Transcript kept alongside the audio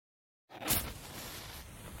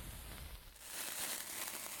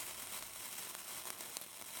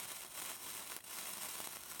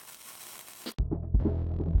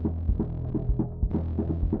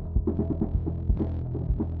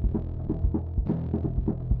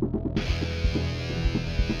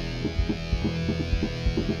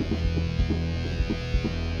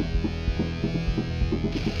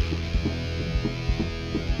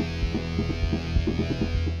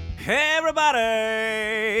Hey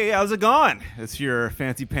everybody! How's it going? It's your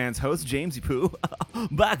fancy pants host, Jamesy Poo,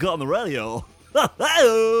 back on the radio.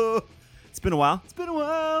 It's been a while.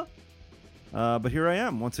 But here I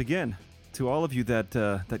am once again. To all of you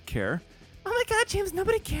that care. Oh my God, James!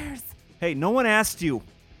 Nobody cares. Hey, no one asked you,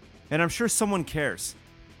 and I'm sure someone cares.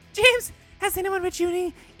 James, has anyone read you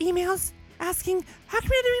any emails asking how come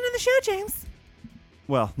you're doing on the show, James?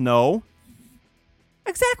 Well, no.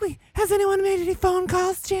 Exactly. Has anyone made any phone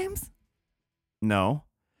calls, James? No.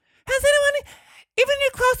 Has anyone, even your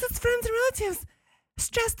closest friends and relatives,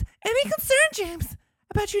 stressed any concern, James,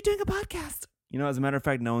 about you doing a podcast? You know, as a matter of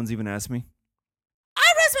fact, no one's even asked me.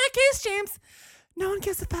 I rest my case, James. No one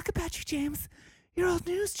gives a fuck about you, James. You're old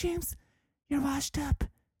news, James. You're washed up,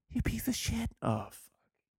 you piece of shit. Oh, fuck.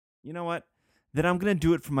 You know what? Then I'm going to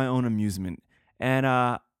do it for my own amusement. And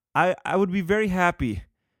I would be very happy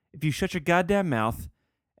if you shut your goddamn mouth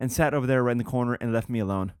and sat over there right in the corner and left me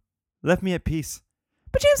alone. Left me at peace.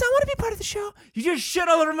 But James, I want to be part of the show. You just shit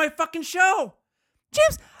all over my fucking show.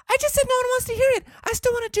 James, I just said no one wants to hear it. I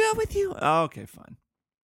still want to do it with you. Oh, okay, fine.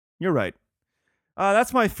 You're right.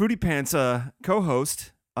 That's my Fruity Pants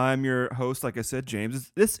co-host. I'm your host, like I said,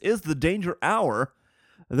 James. This is the Danger Hour,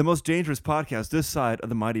 the most dangerous podcast this side of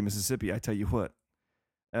the mighty Mississippi, I tell you what.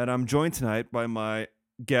 And I'm joined tonight by my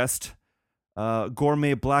guest,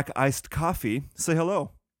 Gourmet Black Iced Coffee. Say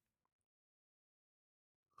hello.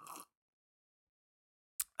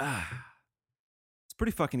 It's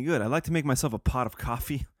pretty fucking good. I like to make myself a pot of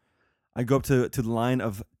coffee. I go up to the line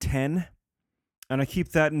of 10, and I keep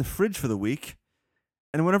that in the fridge for the week.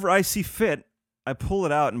 And whenever I see fit, I pull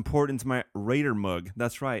it out and pour it into my Raider mug.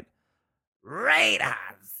 That's right. Raiders!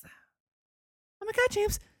 Oh my God,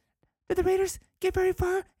 James. Did the Raiders get very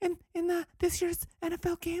far in this year's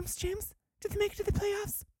NFL games, James? Did they make it to the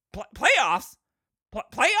playoffs? Playoffs?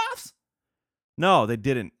 Playoffs? No, they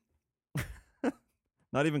didn't.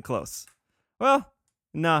 Not even close. Well,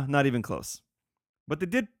 nah, not even close. But they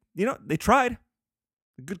did, they tried.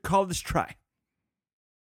 A good college try.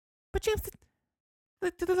 But James,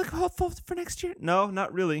 did they look hopeful for next year? No,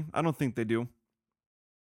 not really. I don't think they do.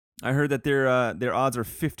 I heard that their odds are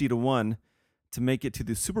 50-1 to make it to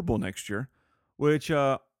the Super Bowl next year, which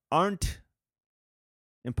aren't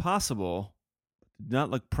impossible, but did not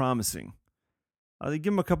look promising. They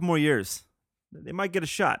give them a couple more years. They might get a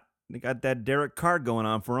shot. They got that Derek Carr going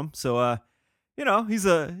on for him. So, he's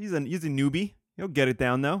a newbie. He'll get it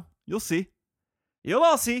down, though. You'll see. You'll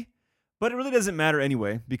all see. But it really doesn't matter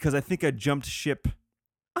anyway, because I think I jumped ship.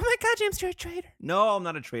 Oh my God, James, you're a traitor. No, I'm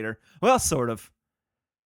not a traitor. Well, sort of.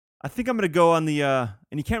 I think I'm going to go on the, and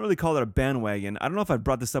you can't really call it a bandwagon. I don't know if I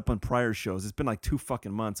brought this up on prior shows. It's been like 2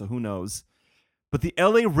 fucking months, so who knows. But the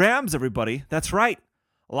LA Rams, everybody. That's right.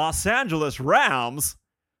 Los Angeles Rams,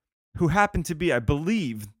 who happen to be, I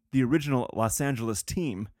believe, the original Los Angeles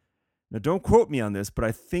team. Now, don't quote me on this, but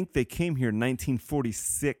I think they came here in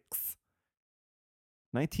 1946.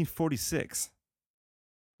 1946.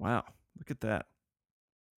 Wow, look at that.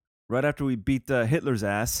 Right after we beat Hitler's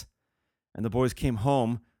ass, and the boys came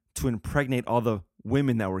home to impregnate all the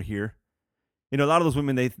women that were here. A lot of those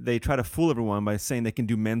women, they try to fool everyone by saying they can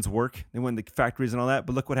do men's work. They went to factories and all that,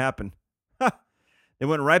 but look what happened. They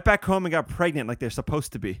went right back home and got pregnant like they're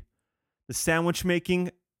supposed to be. The sandwich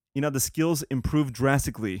making, the skills improved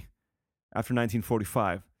drastically after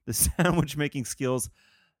 1945. The sandwich making skills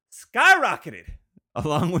skyrocketed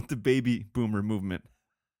along with the baby boomer movement.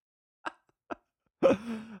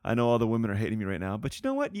 I know all the women are hating me right now, but you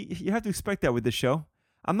know what? You have to expect that with this show.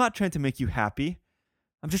 I'm not trying to make you happy.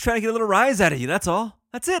 I'm just trying to get a little rise out of you, that's all.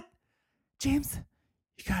 That's it. James,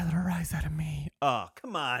 you got a little rise out of me. Oh,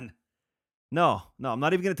 come on. No, I'm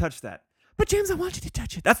not even going to touch that. But James, I want you to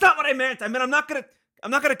touch it. That's not what I meant. I meant I'm not going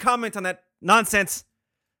to comment on that nonsense.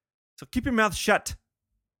 So keep your mouth shut.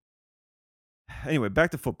 Anyway,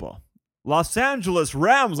 back to football. Los Angeles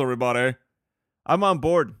Rams, everybody. I'm on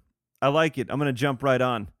board. I like it. I'm going to jump right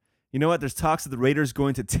on. You know what? There's talks of the Raiders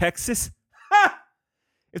going to Texas. Ha!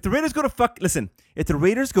 If the Raiders go to if the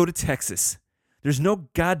Raiders go to Texas, there's no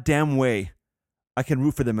goddamn way I can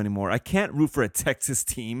root for them anymore. I can't root for a Texas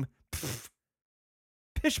team. Pfft.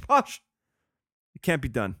 Pish posh. It can't be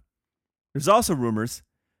done. There's also rumors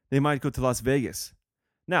they might go to Las Vegas.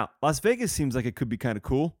 Now, Las Vegas seems like it could be kind of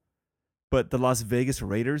cool, but the Las Vegas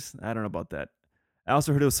Raiders, I don't know about that. I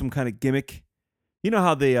also heard it was some kind of gimmick. You know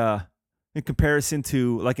how they, in comparison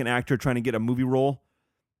to like an actor trying to get a movie role,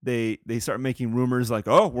 they start making rumors like,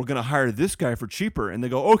 oh, we're going to hire this guy for cheaper. And they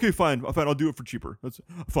go, okay, fine, I'll do it for cheaper. That's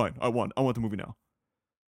fine. I want the movie now.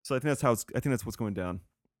 So I think that's what's going down.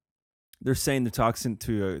 they're saying they're talking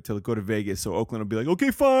to go to Vegas. So Oakland will be like,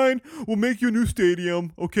 okay, fine, we'll make you a new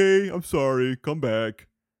stadium. Okay, I'm sorry, come back.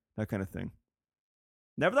 That kind of thing.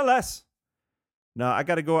 Nevertheless, no, I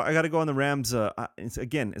gotta go on the Rams.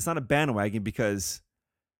 It's not a bandwagon because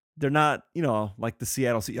they're not, like the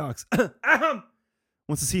Seattle Seahawks.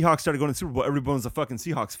 Once the Seahawks started going to the Super Bowl, everyone's a fucking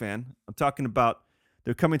Seahawks fan. I'm talking about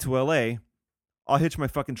they're coming to LA. I'll hitch my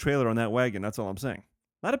fucking trailer on that wagon. That's all I'm saying.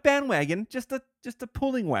 Not a bandwagon, just a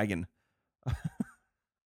pulling wagon.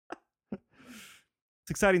 It's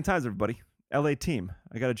exciting times, everybody. LA team.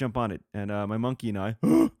 I got to jump on it. And my monkey and I,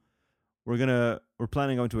 we're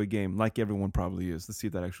planning on to a game like everyone probably is. Let's see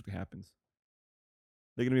if that actually happens.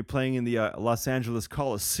 They're going to be playing in the Los Angeles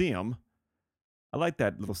Coliseum. I like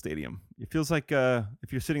that little stadium. It feels like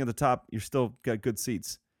if you're sitting at the top, you're still got good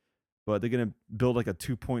seats. But they're going to build like a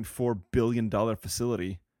 $2.4 billion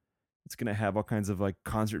facility. It's going to have all kinds of like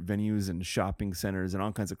concert venues and shopping centers and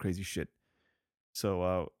all kinds of crazy shit.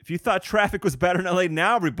 So if you thought traffic was better in LA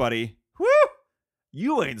now, everybody, whoo,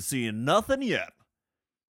 you ain't seeing nothing yet.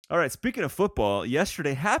 All right, speaking of football,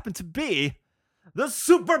 yesterday happened to be the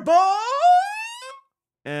Super Bowl.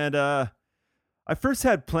 And I first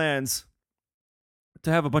had plans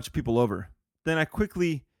to have a bunch of people over. Then I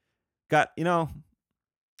quickly got,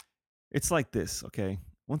 it's like this, okay?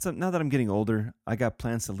 Now that I'm getting older, I got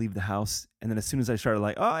plans to leave the house. And then as soon as I started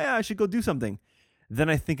like, oh yeah, I should go do something. Then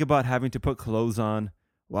I think about having to put clothes on,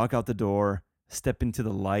 walk out the door, step into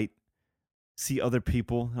the light, see other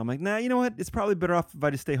people. And I'm like, nah, you know what? It's probably better off if I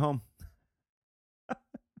just stay home.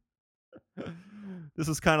 This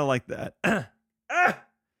was kind of like that.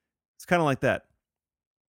 It's kind of like that.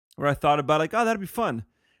 Where I thought about like, oh, that'd be fun.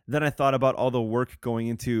 Then I thought about all the work going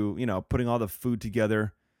into, putting all the food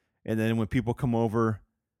together. And then when people come over,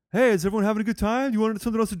 hey, is everyone having a good time? You want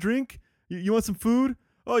something else to drink? You want some food?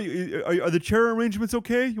 Oh, are the chair arrangements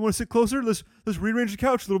okay? You want to sit closer? Let's rearrange the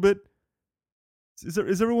couch a little bit. Is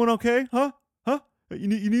everyone okay? Huh? You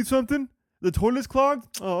need something? The toilet's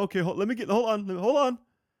clogged? Oh, okay. Hold on.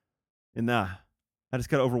 And I just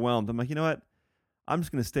got overwhelmed. I'm like, you know what? I'm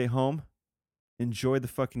just gonna stay home, enjoy the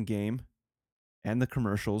fucking game, and the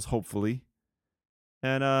commercials, hopefully,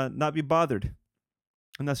 and not be bothered.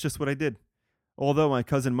 And that's just what I did. Although my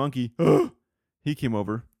cousin Monkey, he came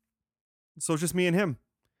over. So it's just me and him.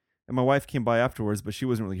 And my wife came by afterwards, but she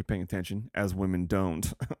wasn't really paying attention, as women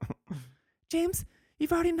don't. James,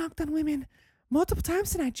 you've already knocked on women multiple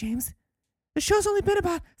times tonight, James. The show's only been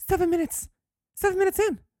about 7 minutes. 7 minutes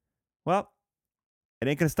in. Well, it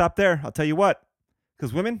ain't going to stop there. I'll tell you what.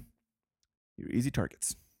 Because women, you're easy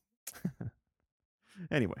targets.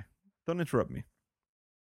 Anyway, don't interrupt me.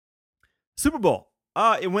 Super Bowl.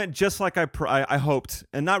 It went just like I hoped.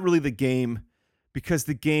 And not really the game. Because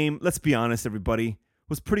the game, let's be honest, everybody,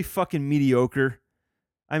 was pretty fucking mediocre.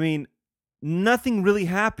 I mean, nothing really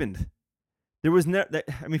happened. There was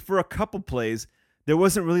for a couple plays, there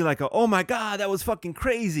wasn't really like oh my God, that was fucking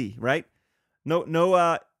crazy, right?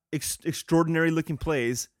 No extraordinary looking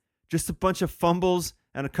plays. Just a bunch of fumbles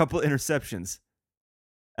and a couple of interceptions.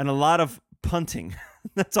 And a lot of punting.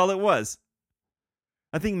 That's all it was.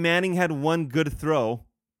 I think Manning had one good throw.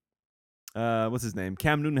 What's his name?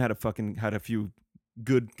 Cam Newton had a few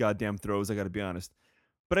good goddamn throws, I gotta be honest.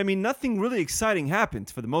 But I mean, nothing really exciting happened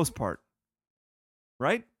for the most part.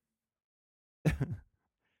 Right?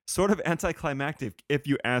 Sort of anticlimactic, if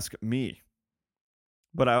you ask me.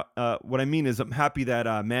 But what I mean is I'm happy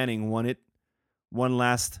that Manning won it. One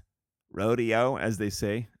last rodeo, as they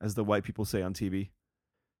say, as the white people say on TV.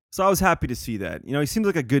 So I was happy to see that. He seems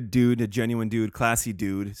like a good dude, a genuine dude, classy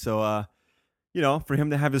dude. So, for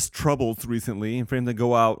him to have his troubles recently and for him to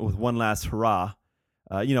go out with one last hurrah,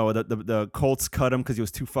 the Colts cut him because he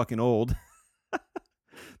was too fucking old.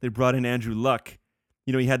 They brought in Andrew Luck.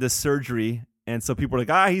 He had this surgery, and so people were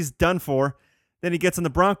like, he's done for. Then he gets on the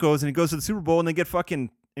Broncos, and he goes to the Super Bowl, and they get fucking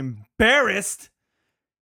embarrassed.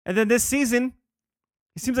 And then this season,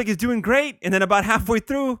 he seems like he's doing great, and then about halfway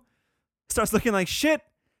through, starts looking like shit.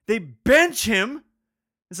 They bench him.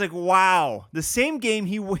 It's like, wow. The same game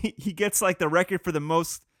he gets like the record for the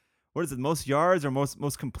most, most yards or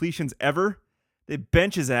most completions ever. They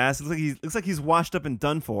bench his ass. It looks like he's washed up and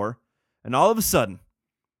done for. And all of a sudden,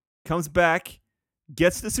 comes back,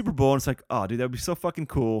 gets to the Super Bowl, and it's like, oh, dude, that would be so fucking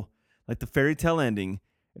cool. Like the fairy tale ending,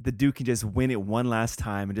 if the dude can just win it one last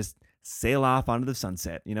time and just sail off onto the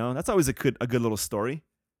sunset. That's always a good little story.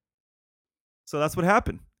 So that's what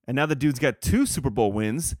happened. And now the dude's got 2 Super Bowl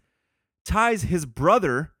wins, ties his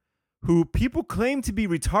brother, who people claim to be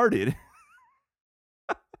retarded.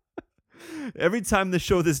 Every time they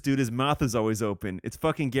show this dude, his mouth is always open. It's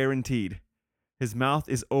fucking guaranteed. His mouth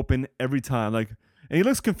is open every time. And he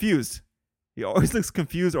looks confused. He always looks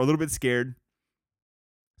confused or a little bit scared.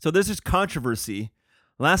 So there's this controversy.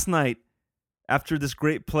 Last night, after this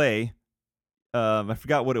great play, I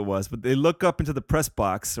forgot what it was, but they look up into the press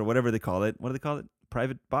box or whatever they call it. What do they call it?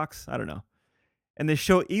 Private box? I don't know. And they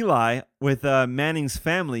show Eli with Manning's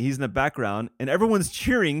family. He's in the background, and everyone's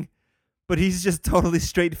cheering, but he's just totally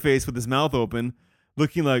straight-faced with his mouth open,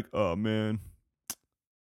 looking like, oh, man.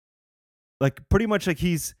 Like, pretty much like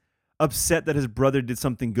he's upset that his brother did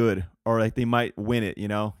something good, or like they might win it, you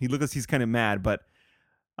know? He looks like he's kind of mad, but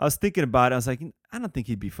I was thinking about it. I was like, I don't think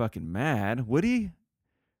he'd be fucking mad, would he?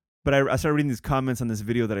 But I started reading these comments on this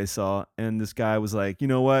video that I saw, and this guy was like, you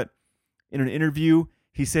know what? In an interview,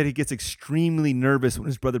 he said he gets extremely nervous when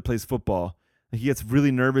his brother plays football. Like, he gets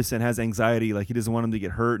really nervous and has anxiety. Like, he doesn't want him to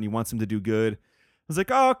get hurt, and he wants him to do good. I was like,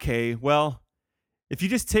 oh, okay, well, if you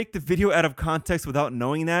just take the video out of context without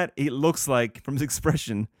knowing that, it looks like, from his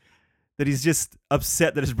expression, that he's just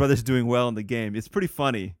upset that his brother's doing well in the game. It's pretty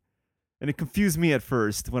funny. And it confused me at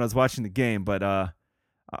first when I was watching the game. But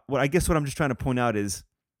I guess what I'm just trying to point out is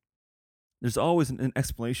there's always an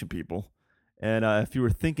explanation, people. And if you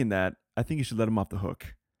were thinking that, I think you should let him off the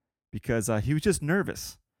hook. Because he was just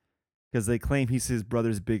nervous. Because they claim he's his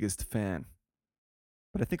brother's biggest fan.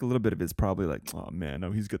 But I think a little bit of it's probably like, oh man,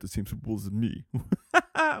 no, he's got the same Super Bowls as me.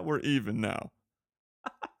 We're even now.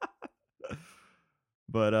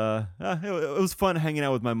 But it was fun hanging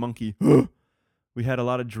out with my monkey. We had a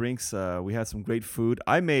lot of drinks. We had some great food.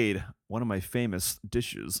 I made one of my famous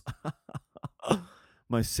dishes.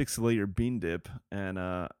 My 6-layer bean dip. And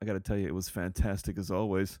I got to tell you, it was fantastic as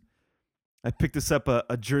always. I picked this up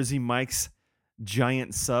a Jersey Mike's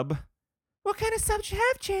giant sub. What kind of sub did you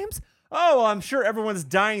have, James? Oh, well, I'm sure everyone's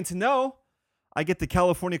dying to know. I get the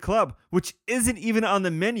California Club, which isn't even on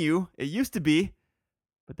the menu. It used to be.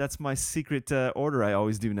 But that's my secret order I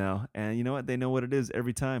always do now. And you know what? They know what it is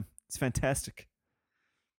every time. It's fantastic.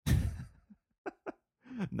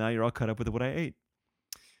 Now you're all caught up with what I ate.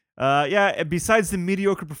 Yeah, besides the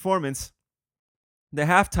mediocre performance, the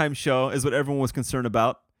halftime show is what everyone was concerned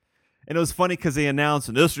about. And it was funny because they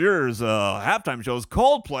announced this year's halftime show is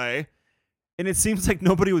Coldplay. And it seems like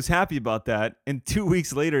nobody was happy about that. And 2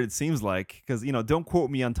 weeks later, it seems like, because, you know, don't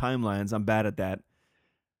quote me on timelines. I'm bad at that.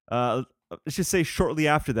 Let's just say shortly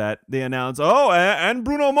after that, they announced, oh, and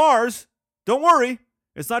Bruno Mars. Don't worry.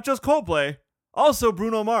 It's not just Coldplay. Also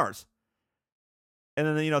Bruno Mars. And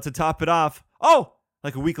then, you know, to top it off, oh,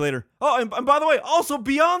 like a week later, oh, and by the way, also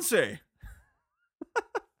Beyonce.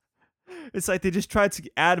 It's like they just tried to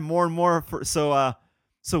add more and more so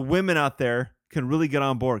women out there can really get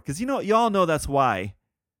on board. Because, you know, y'all know that's why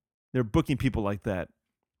they're booking people like that,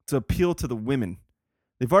 to appeal to the women.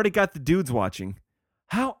 They've already got the dudes watching.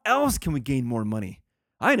 How else can we gain more money?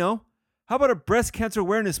 I know. How about a breast cancer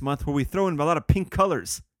awareness month where we throw in a lot of pink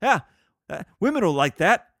colors? Yeah, women will like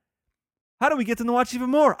that. How do we get them to watch even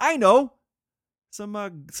more? I know.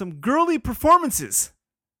 Some girly performances.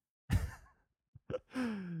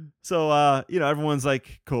 So, you know, everyone's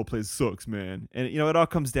like, Coldplay sucks, man. And, you know, it all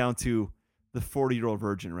comes down to the 40-year-old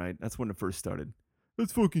virgin, right? That's when it first started.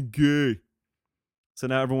 That's fucking gay. So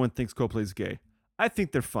now everyone thinks Coldplay's gay. I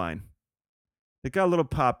think they're fine. They got a little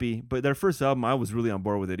poppy, but their first album, I was really on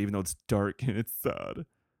board with it, even though it's dark and it's sad.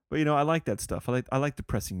 But, you know, I like that stuff. I like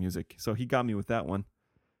depressing music. So he got me with that one.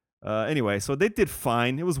 Anyway, so they did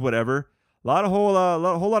fine. It was whatever. A whole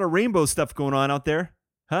lot of rainbow stuff going on out there.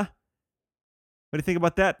 Huh? What do you think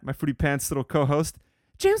about that, my Fruity Pants little co-host?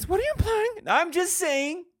 James, what are you implying? I'm just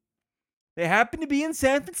saying. They happen to be in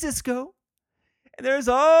San Francisco. And there's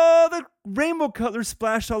all the rainbow colors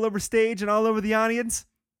splashed all over stage and all over the audience.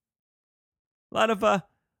 A lot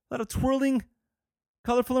of twirling,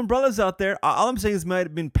 colorful umbrellas out there. All I'm saying is might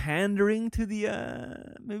have been pandering to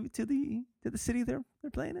the maybe to the city they're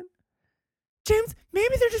playing in. James,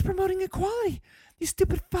 maybe they're just promoting equality. You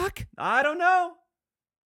stupid fuck. I don't know.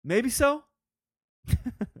 Maybe so.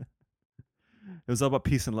 It was all about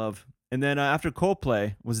peace and love. And then after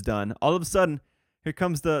Coldplay was done, all of a sudden, here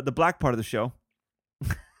comes the black part of the show.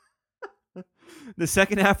 The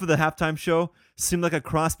second half of the halftime show seemed like a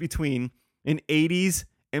cross between an 80s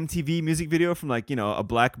MTV music video from, like, you know, a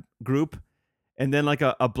black group and then like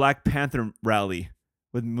a Black Panther rally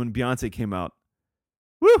when Beyonce came out.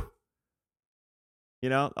 Woo! You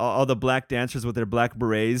know, all the black dancers with their black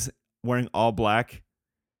berets wearing all black.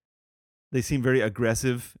 They seem very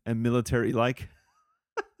aggressive and military-like.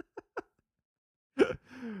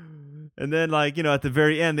 And then, like, you know, at the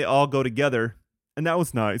very end, they all go together. And that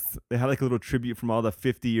was nice. They had like a little tribute from all the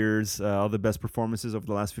 50 years, all the best performances over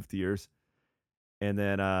the last 50 years. And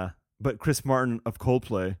then, but Chris Martin of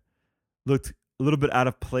Coldplay looked a little bit out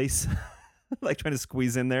of place, like trying to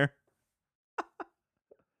squeeze in there.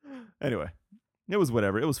 Anyway, it was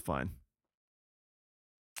whatever. It was fine.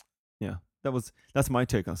 Yeah, that's my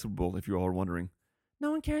take on Super Bowl. If you're all wondering,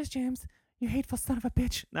 No one cares, James. You hateful son of a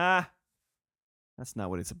bitch. nah, that's not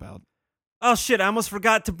what it's about. Oh shit! I almost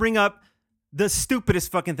forgot to bring up the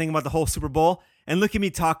stupidest fucking thing about the whole Super Bowl. And look at me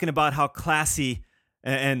talking about how classy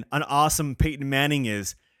and an awesome Peyton Manning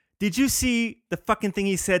is. Did you see the fucking thing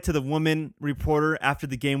he said to the woman reporter after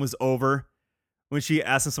the game was over? When she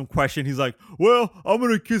asked him some question, he's like, well, I'm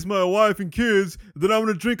going to kiss my wife and kids, then I'm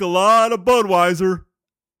going to drink a lot of Budweiser.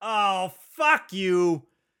 Oh, fuck you.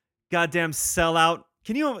 Goddamn sellout.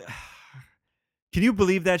 Can you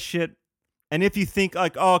believe that shit? And if you think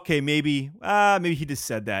like, oh, okay, maybe he just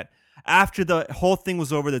said that. After the whole thing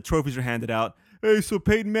was over, the trophies were handed out. Hey, so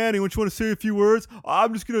Peyton Manning, don't you want to say a few words?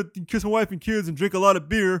 I'm just going to kiss my wife and kids and drink a lot of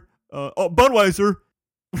beer. Budweiser.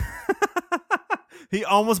 He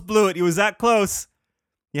almost blew it. He was that close.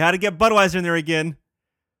 He had to get Budweiser in there again.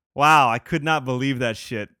 Wow, I could not believe that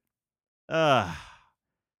shit. Class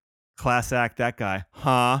act, that guy.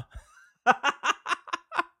 Huh?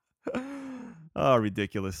 Oh,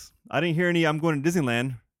 ridiculous. I didn't hear any I'm going to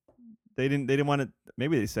Disneyland. They didn't want it.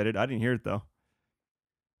 Maybe they said it. I didn't hear it though.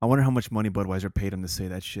 I wonder how much money Budweiser paid him to say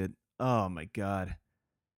that shit. Oh my God.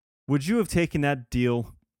 Would you have taken that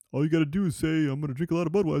deal? All you got to do is say, I'm going to drink a lot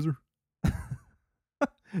of Budweiser.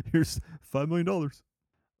 Here's $5 million.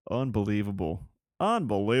 Unbelievable.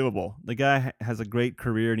 Unbelievable. The guy has a great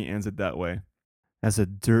career and he ends it that way. As a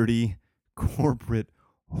dirty corporate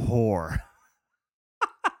whore.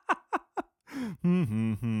 All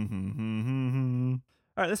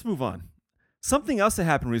right, let's move on. Something else that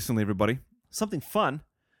happened recently, everybody. Something fun.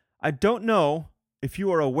 I don't know if you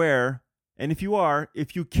are aware, and if you are,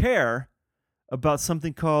 if you care about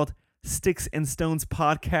something called Sticks and Stones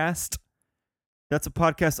Podcast. That's a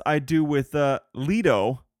podcast I do with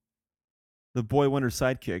Lido, the Boy Wonder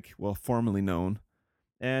sidekick, well, formerly known,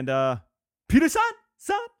 and Peter-san.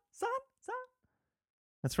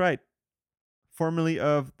 That's right. Formerly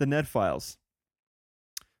of the Ned Files.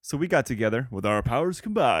 So we got together with our powers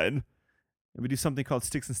combined, and we do something called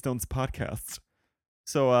Sticks and Stones Podcast.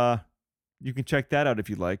 So you can check that out if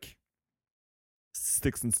you'd like.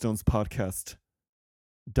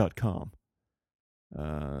 sticksandstonespodcast.com.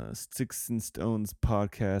 Sticks and Stones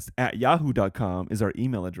Podcast at yahoo.com is our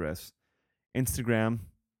email address. Instagram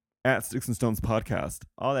at Sticks and Stones Podcast.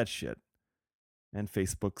 All that shit. And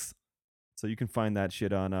Facebook's. So you can find that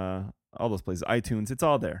shit on all those places. iTunes. It's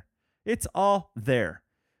all there. It's all there.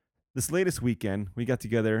 This latest weekend, we got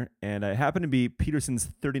together, and it happened to be Peterson's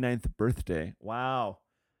 39th birthday. Wow.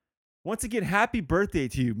 Once again, happy birthday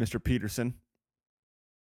to you, Mr. Peterson.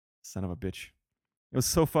 Son of a bitch. It was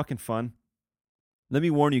so fucking fun. Let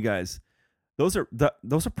me warn you guys. Those are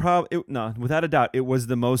probably, without a doubt, it was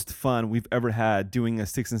the most fun we've ever had doing a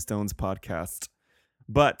Sticks and Stones podcast.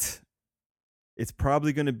 But it's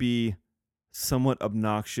probably going to be somewhat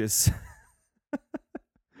obnoxious,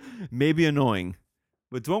 maybe annoying.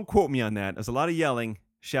 But don't quote me on that. There's a lot of yelling,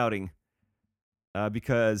 shouting,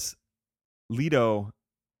 because Lido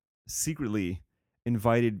secretly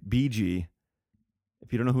invited BG.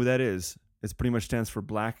 If you don't know who that is, it pretty much stands for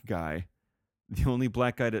black guy. The only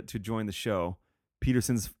black guy to join the show.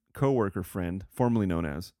 Peterson's coworker friend, formerly known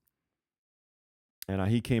as. And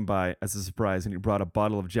he came by as a surprise, and he brought a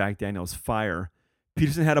bottle of Jack Daniel's Fire.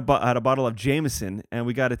 Peterson had a bottle of Jameson, and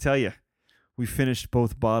we got to tell you, we finished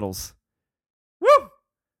both bottles. Woo!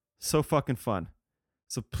 So fucking fun.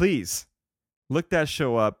 So please, look that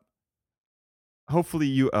show up. Hopefully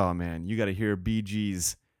you got to hear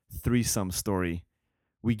BG's threesome story.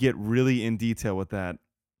 We get really in detail with that.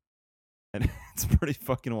 And it's pretty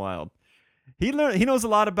fucking wild. He knows a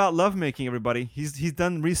lot about lovemaking, everybody. He's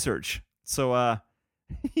done research. So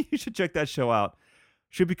you should check that show out.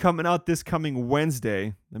 Should be coming out this coming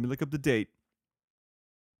Wednesday. Let me look up the date.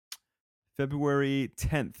 February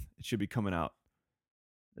 10th, it should be coming out.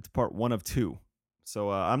 It's part 1 of 2.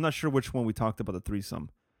 So I'm not sure which one we talked about the threesome,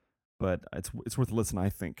 but it's worth a listen, I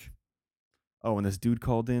think. Oh, and this dude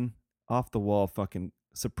called in. Off the wall fucking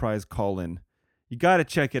surprise call in. You got to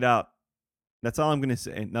check it out. That's all I'm going to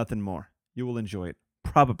say. Nothing more. You will enjoy it.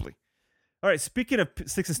 Probably. All right, speaking of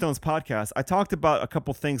Sticks and Stones podcast, I talked about a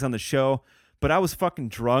couple things on the show, but I was fucking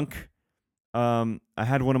drunk. I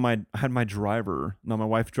had my driver. No, my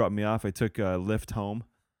wife dropped me off. I took a Lyft home.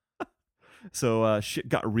 So shit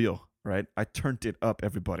got real, right? I turned it up,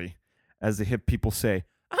 everybody. As the hip people say.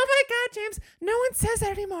 Oh my God, James. No one says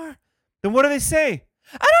that anymore. Then what do they say?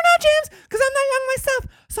 I don't know, James, because I'm not young myself,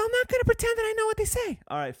 so I'm not going to pretend that I know what they say.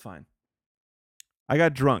 All right, fine. I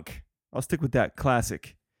got drunk. I'll stick with that.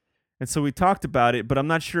 Classic. And so we talked about it, but I'm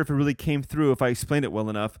not sure if it really came through if I explained it well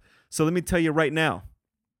enough. So let me tell you right now.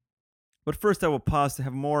 But first, I will pause to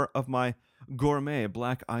have more of my gourmet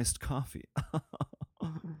black iced coffee.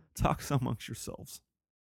 Talk amongst yourselves.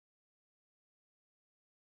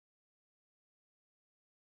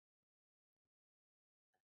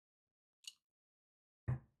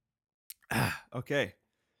 Okay.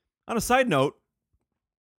 On a side note,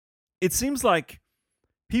 it seems like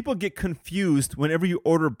people get confused whenever you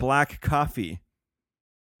order black coffee.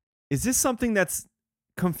 Is this something that's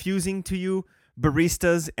confusing to you,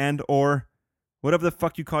 baristas and or whatever the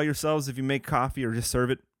fuck you call yourselves if you make coffee or just serve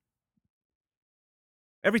it?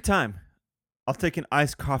 Every time, I'll take an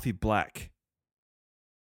iced coffee black.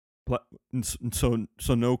 So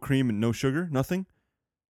no cream and no sugar, nothing.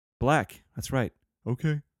 Black. That's right.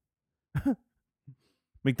 Okay.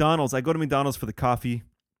 McDonald's. I go to McDonald's for the coffee.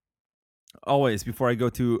 Always before I go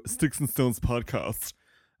to Sticks and Stones podcast,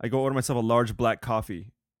 I go order myself a large black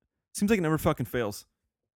coffee. Seems like it never fucking fails.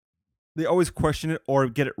 They always question it or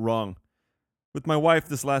get it wrong. With my wife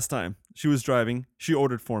this last time, she was driving. She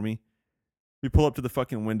ordered for me. We pull up to the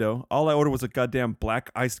fucking window. All I ordered was a goddamn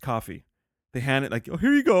black iced coffee. They hand it like, oh,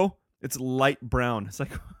 here you go. It's light brown. It's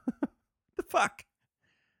like, what the fuck?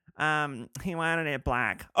 He wanted it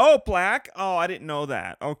black. Oh, black? Oh, I didn't know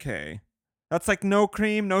that. Okay. That's like no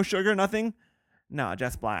cream, no sugar, nothing? No,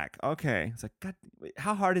 just black. Okay. It's like, God, wait,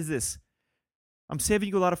 how hard is this? I'm saving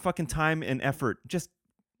you a lot of fucking time and effort. Just,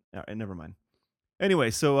 all right, never mind.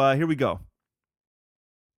 Anyway, so here we go.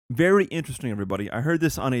 Very interesting, everybody. I heard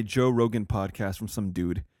this on a Joe Rogan podcast from some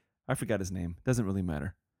dude. I forgot his name. Doesn't really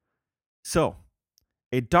matter. So,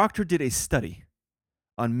 a doctor did a study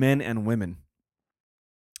on men and women.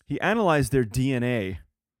 He analyzed their DNA,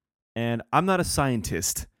 and I'm not a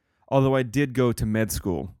scientist, although I did go to med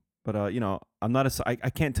school. But I'm not I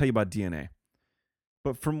can't tell you about DNA.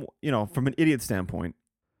 But from an idiot standpoint,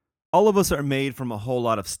 all of us are made from a whole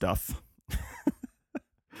lot of stuff.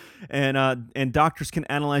 And doctors can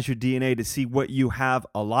analyze your DNA to see what you have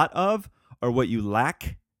a lot of or what you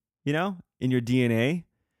lack, in your DNA.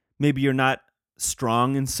 Maybe you're not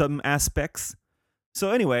strong in some aspects.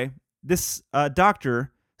 So anyway, this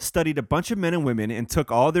doctor studied a bunch of men and women and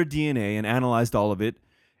took all their DNA and analyzed all of it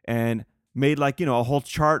and made a whole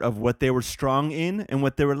chart of what they were strong in and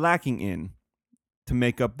what they were lacking in to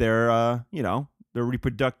make up their their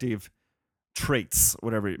reproductive traits,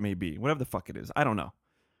 whatever it may be, whatever the fuck it is. I don't know.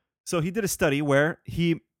 So he did a study where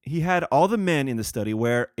he had all the men in the study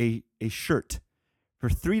wear a shirt for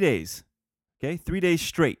 3 days. Okay, 3 days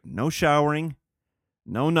straight. No showering,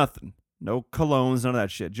 no nothing. No colognes, none of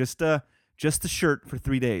that shit. Just the shirt for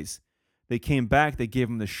 3 days. They came back, they gave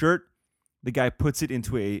him the shirt. The guy puts it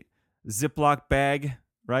into a Ziploc bag,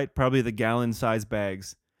 right? Probably the gallon size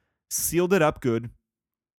bags. Sealed it up good. And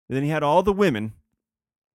then he had all the women,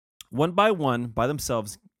 one by one, by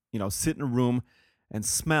themselves, sit in a room and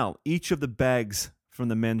smell each of the bags from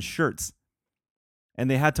the men's shirts. And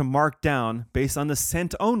they had to mark down, based on the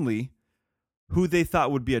scent only, who they thought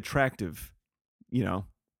would be attractive,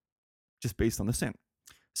 just based on the scent.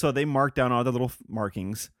 So they marked down all the little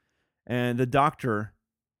markings. And the doctor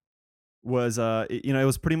was, it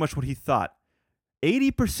was pretty much what he thought.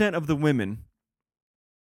 80% of the women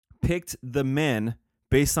picked the men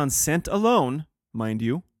based on scent alone, mind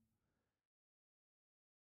you.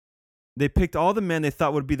 They picked all the men they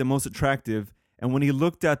thought would be the most attractive, and when he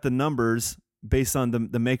looked at the numbers based on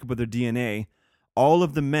the makeup of their DNA, all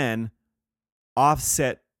of the men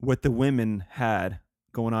offset what the women had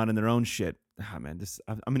going on in their own shit. I'm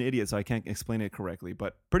an idiot, so I can't explain it correctly,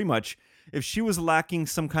 but pretty much, if she was lacking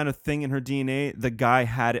some kind of thing in her DNA, the guy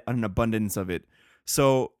had an abundance of it.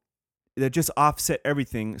 So they just offset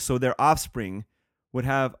everything, so their offspring would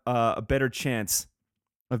have a better chance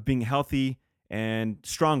of being healthy and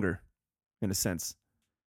stronger. In a sense,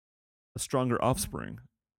 a stronger offspring.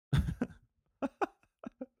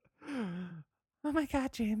 Oh my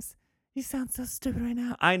God, James. You sound so stupid right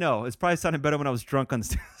now. I know. It's probably sounding better when I was drunk on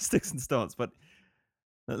Sticks and Stones, but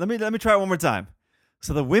let me try it one more time.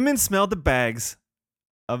 So the women smelled the bags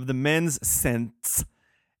of the men's scents,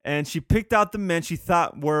 and she picked out the men she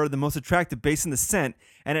thought were the most attractive based on the scent,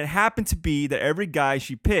 and it happened to be that every guy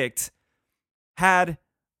she picked had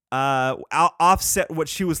offset what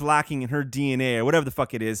she was lacking in her DNA or whatever the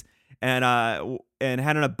fuck it is, and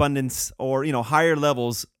had an abundance or higher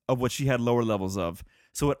levels of what she had lower levels of.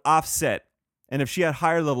 So it offset, and if she had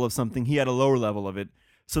higher level of something, he had a lower level of it,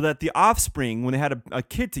 so that the offspring, when they had a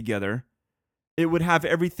kid together, it would have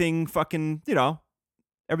everything fucking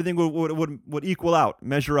everything would equal out,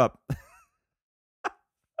 measure up.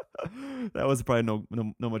 That was probably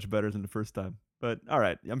no much better than the first time. But all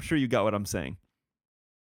right, I'm sure you got what I'm saying.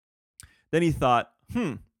 Then he thought,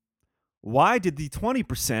 why did the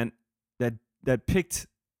 20% that picked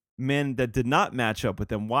men that did not match up with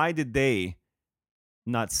them, why did they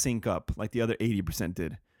not sync up like the other 80%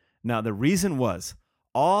 did? Now, the reason was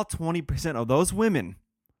all 20% of those women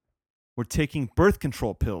were taking birth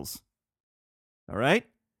control pills. All right?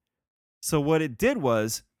 So what it did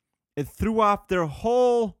was it threw off their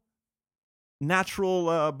whole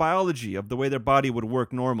natural biology of the way their body would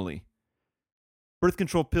work normally. Birth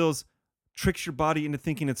control pills tricks your body into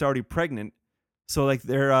thinking it's already pregnant. So like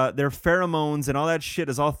their pheromones and all that shit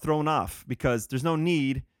is all thrown off because there's no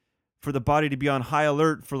need for the body to be on high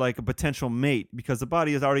alert for like a potential mate because the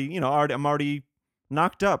body is already, I'm already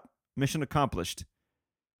knocked up. Mission accomplished.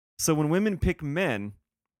 So when women pick men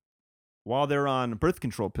while they're on birth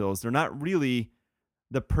control pills, they're not really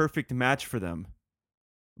the perfect match for them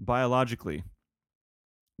biologically.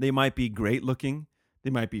 They might be great looking. They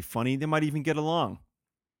might be funny. They might even get along.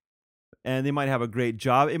 And they might have a great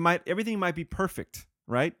job. Everything might be perfect,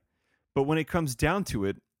 right? But when it comes down to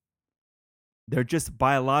it, they're just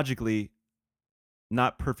biologically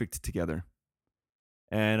not perfect together.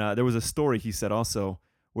 And there was a story he said also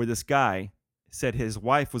where this guy said his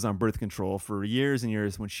wife was on birth control for years and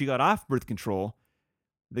years. When she got off birth control,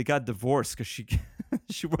 they got divorced because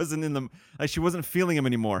she wasn't feeling him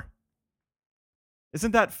anymore.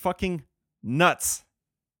 Isn't that fucking nuts?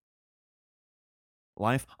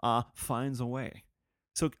 Life finds a way.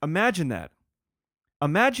 So imagine that.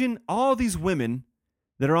 Imagine all these women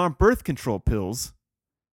that are on birth control pills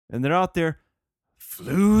and they're out there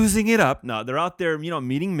floozing it up. No, they're out there,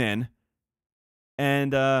 meeting men,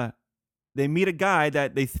 and they meet a guy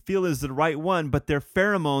that they feel is the right one, but their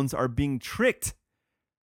pheromones are being tricked,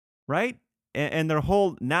 right? And their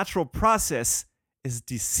whole natural process is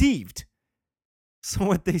deceived. So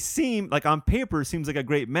what they seem like on paper seems like a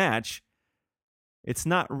great match. It's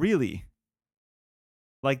not really.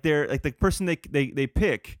 Like the person they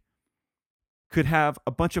pick could have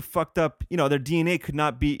a bunch of fucked up, their DNA could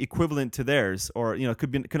not be equivalent to theirs, or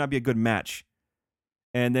could not be a good match.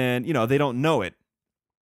 And then, they don't know it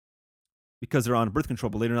because they're on birth control,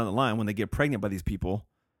 but later down the line when they get pregnant by these people,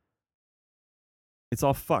 it's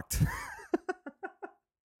all fucked.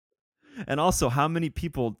 And also, how many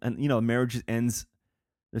people and marriage ends,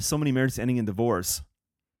 there's so many marriages ending in divorce.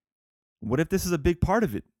 What if this is a big part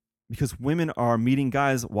of it? Because women are meeting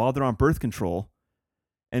guys while they're on birth control,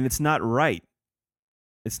 and it's not right.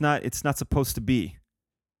 It's not supposed to be.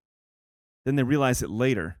 Then they realize it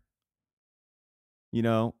later.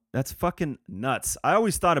 That's fucking nuts. I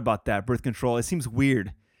always thought about that, birth control. It seems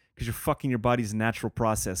weird because you're fucking your body's natural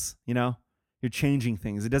process, You're changing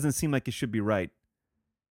things. It doesn't seem like it should be right.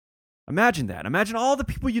 Imagine that. Imagine all the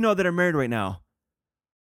people that are married right now.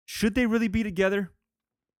 Should they really be together?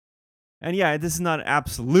 And yeah, this is not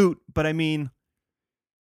absolute, but I mean,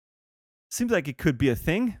 seems like it could be a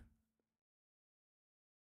thing.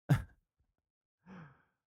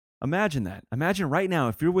 Imagine that. Imagine right now,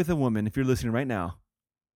 if you're with a woman, if you're listening right now,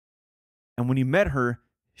 and when you met her,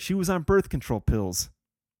 she was on birth control pills.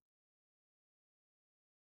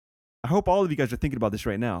 I hope all of you guys are thinking about this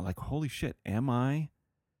right now. Like, holy shit, am I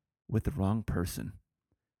with the wrong person?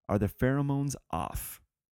 Are the pheromones off?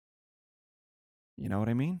 You know what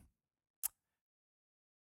I mean?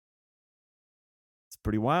 It's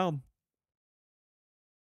pretty wild.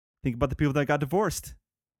 Think about the people that got divorced.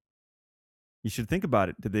 You should think about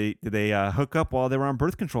it. Did they hook up while they were on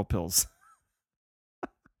birth control pills?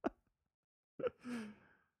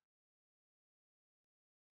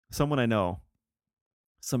 Someone I know,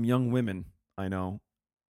 some young women I know,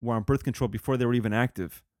 were on birth control before they were even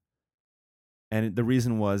active. And the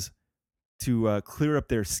reason was to clear up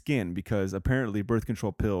their skin because apparently birth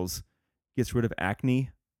control pills gets rid of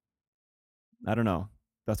acne. I don't know.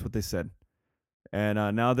 That's what they said.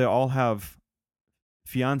 And now they all have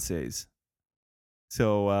fiancés.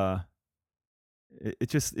 So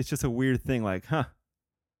it's just a weird thing. Like, are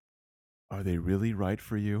they really right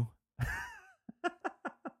for you?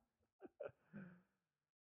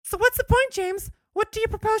 So what's the point, James? What do you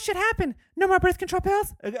propose should happen? No more birth control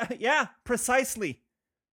pills? Yeah, precisely.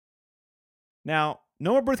 Now,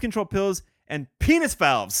 no more birth control pills and penis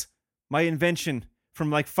valves. My invention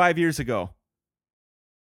from like 5 years ago.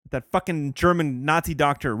 That fucking German Nazi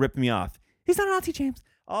doctor ripped me off. He's not a Nazi, James.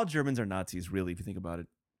 All Germans are Nazis, really, if you think about it.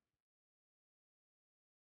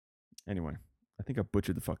 Anyway, I think I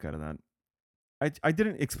butchered the fuck out of that. I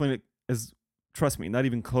didn't explain it as, trust me, not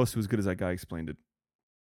even close to as good as that guy explained it.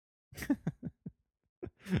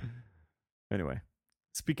 Anyway,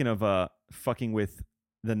 speaking of fucking with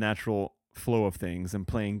the natural flow of things and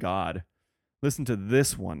playing God. Listen to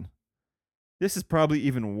this one. This is probably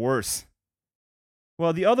even worse.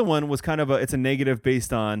 Well, the other one was kind of it's a negative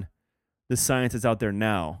based on the science that's out there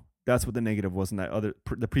now. That's what the negative was in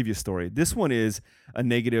the previous story. This one is a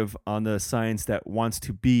negative on the science that wants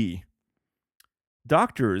to be.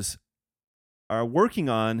 Doctors are working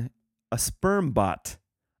on a SpermBot.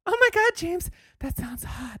 Oh my God, James, that sounds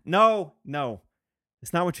hot. No.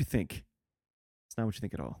 It's not what you think. It's not what you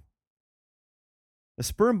think at all. The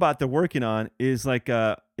SpermBot they're working on is like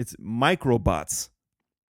it's microbots.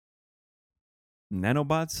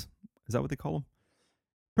 Nanobots? Is that what they call them?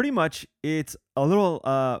 Pretty much, it's a little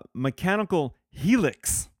mechanical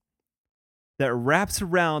helix that wraps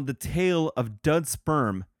around the tail of dead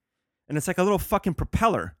sperm, and it's like a little fucking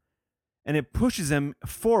propeller, and it pushes them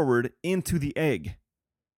forward into the egg.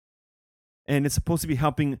 And it's supposed to be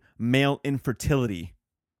helping male infertility.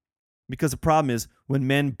 Because the problem is, when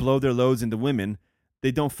men blow their loads into women,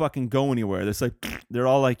 they don't fucking go anywhere. They're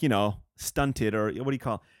all like, stunted, or what do you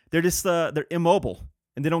call it? They're just, they're immobile,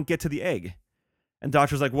 and they don't get to the egg. And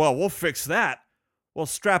doctor's like, well, we'll fix that. We'll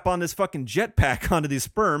strap on this fucking jetpack onto the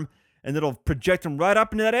sperm, and it'll project them right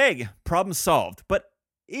up into that egg. Problem solved. But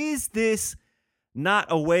is this not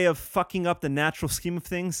a way of fucking up the natural scheme of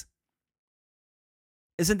things?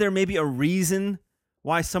 Isn't there maybe a reason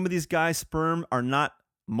why some of these guys' sperm are not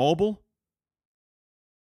mobile?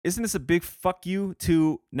 Isn't this a big fuck you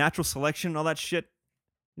to natural selection and all that shit?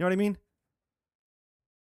 You know what I mean?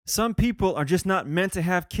 Some people are just not meant to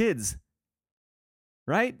have kids.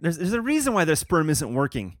 Right? There's a reason why their sperm isn't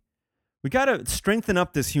working. We got to strengthen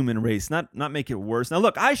up this human race, not make it worse. Now,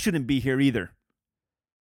 look, I shouldn't be here either.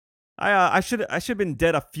 I should have been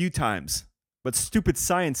dead a few times, but stupid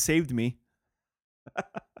science saved me.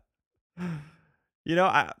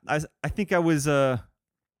 I think I was.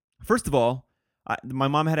 First of all, my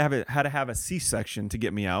mom had to have a C-section to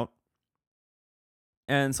get me out,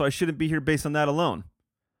 and so I shouldn't be here based on that alone.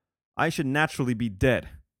 I should naturally be dead.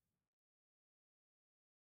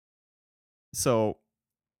 So,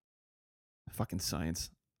 fucking science.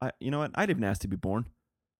 You know what? I didn't ask to be born.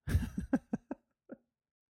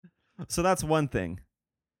 So that's one thing.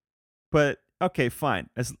 But okay, fine.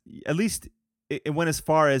 At least it went as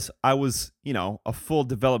far as I was, a full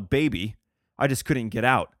developed baby. I just couldn't get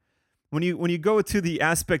out. When you go to the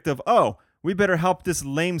aspect of, oh, we better help this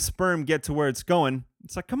lame sperm get to where it's going,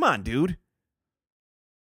 it's like, come on, dude.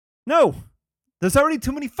 No. There's already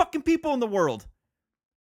too many fucking people in the world.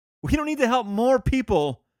 We don't need to help more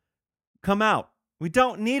people come out. We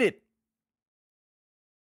don't need it.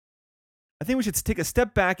 I think we should take a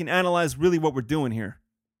step back and analyze really what we're doing here.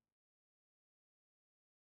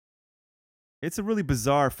 It's a really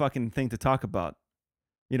bizarre fucking thing to talk about.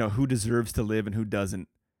 Who deserves to live and who doesn't.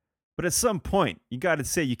 But at some point, you got to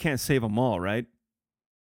say you can't save them all, right?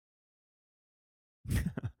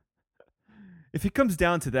 If it comes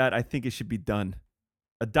down to that, I think it should be done.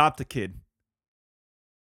 Adopt a kid.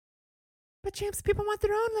 But James, people want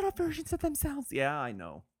their own little versions of themselves. Yeah, I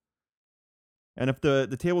know. And if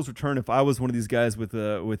the tables were turned, if I was one of these guys with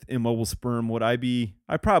immobile sperm, would I be?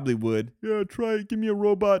 I probably would. Yeah, try it. Give me a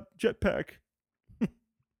robot jetpack.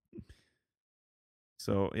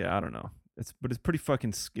 So yeah, I don't know. It's pretty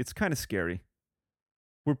fucking. It's kind of scary.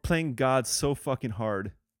 We're playing God so fucking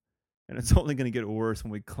hard, and it's only gonna get worse when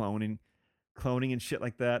we cloning and shit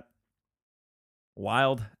like that.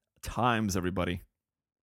 Wild times, everybody.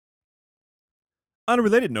 On a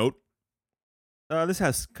related note, this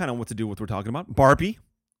has kind of what to do with what we're talking about. Barbie.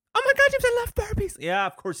 Oh my God, James, I love Barbies. Yeah,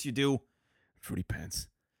 of course you do. Fruity pants.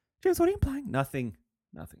 James, what are you implying? Nothing.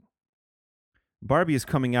 Barbie is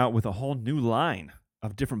coming out with a whole new line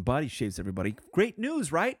of different body shapes, everybody. Great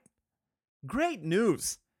news, right? Great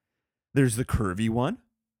news. There's the curvy one.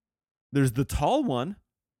 There's the tall one.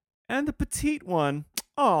 And the petite one.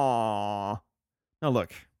 Aww. Now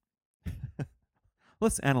look.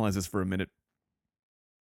 Let's analyze this for a minute.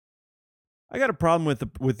 I got a problem with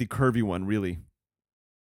the curvy one, really.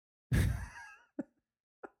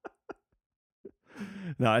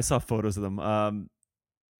 No, I saw photos of them.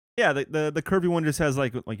 Yeah, the curvy one just has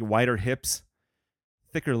like wider hips,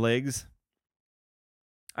 thicker legs.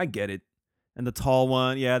 I get it. And the tall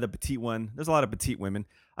one, yeah, the petite one. There's a lot of petite women.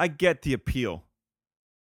 I get the appeal.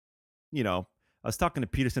 I was talking to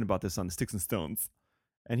Peterson about this on Sticks and Stones,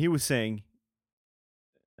 and he was saying,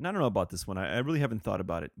 and I don't know about this one. I really haven't thought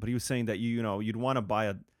about it, but he was saying that you'd want to buy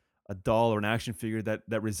a doll or an action figure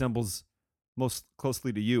that resembles most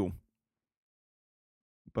closely to you.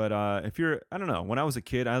 But if you're, I don't know. When I was a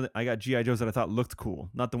kid, I got G.I. Joes that I thought looked cool,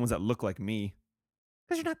 not the ones that look like me.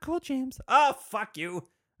 Because you're not cool, James. Oh, fuck you.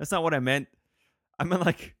 That's not what I meant. I meant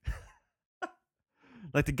like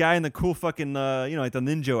like the guy in the cool fucking like the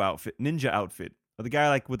ninja outfit. Or the guy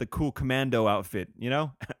like with the cool commando outfit,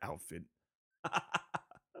 outfit.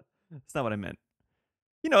 That's not what I meant.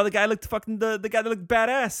 The guy looked fucking the guy that looked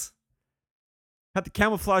badass. Had the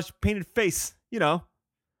camouflage painted face, or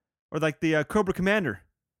like the Cobra Commander.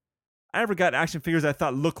 I never got action figures I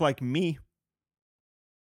thought looked like me.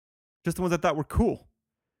 Just the ones I thought were cool.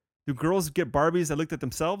 Do girls get Barbies that looked at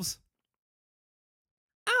themselves?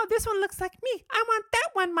 Oh, this one looks like me. I want that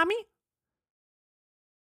one, mommy.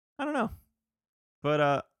 I don't know.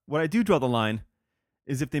 But what I do draw the line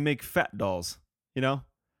is if they make fat dolls,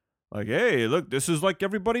 Like, hey, look, this is like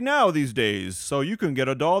everybody now these days, so you can get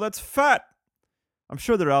a doll that's fat. I'm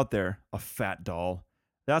sure they're out there, a fat doll.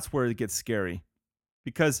 That's where it gets scary.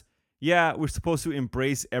 Because, yeah, we're supposed to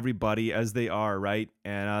embrace everybody as they are, right?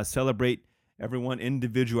 And celebrate everyone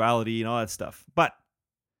individuality and all that stuff. But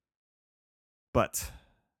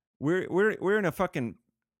we're in a fucking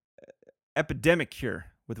epidemic here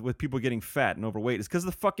with people getting fat and overweight. It's because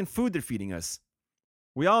of the fucking food they're feeding us.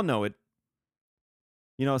 We all know it.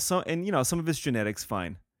 Some of it's genetics,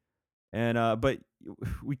 fine. But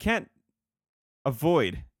we can't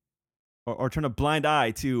avoid or turn a blind eye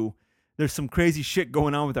to there's some crazy shit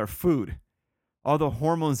going on with our food. All the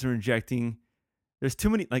hormones they're injecting. There's too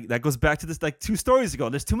many, like that goes back to this like 2 stories ago.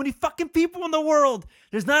 There's too many fucking people in the world.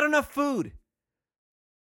 There's not enough food.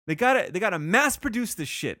 They gotta mass produce this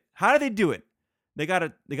shit. How do they do it? They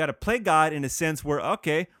gotta play God in a sense where,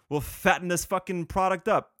 okay, we'll fatten this fucking product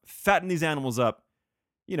up, fatten these animals up.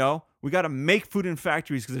 We gotta make food in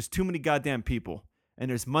factories because there's too many goddamn people and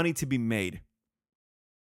there's money to be made.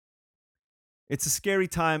 It's a scary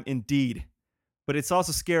time indeed, but it's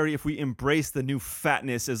also scary if we embrace the new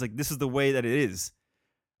fatness as like this is the way that it is.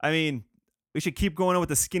 I mean, we should keep going on with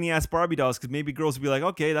the skinny ass Barbie dolls because maybe girls will be like,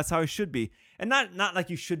 okay, that's how it should be, and not like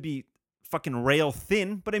you should be fucking rail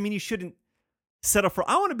thin, but I mean you shouldn't settle for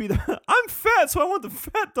I want to be I'm fat, so I want the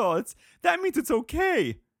fat doll. That means it's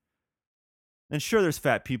okay. And sure, there's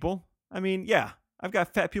fat people. I mean, yeah, I've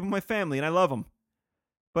got fat people in my family and I love them,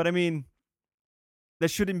 but I mean. That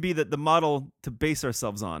shouldn't be the model to base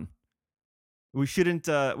ourselves on. We shouldn't,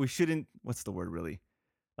 what's the word really?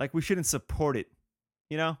 Like, we shouldn't support it,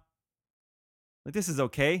 Like, this is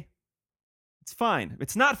okay. It's fine.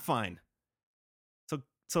 It's not fine.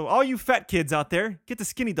 So all you fat kids out there, get the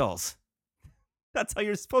skinny dolls. That's how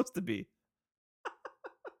you're supposed to be.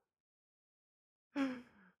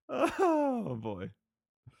 Oh, boy.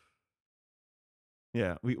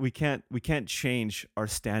 Yeah, we can't change our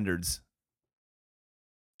standards.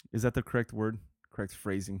 Is that the correct word? Correct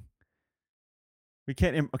phrasing. We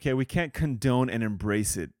can't condone and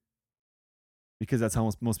embrace it because that's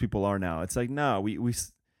how most people are now. It's like, no, we you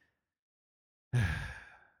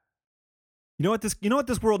know what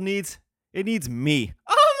this world needs? It needs me.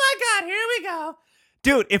 Oh my God, here we go.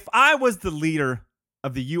 Dude, if I was the leader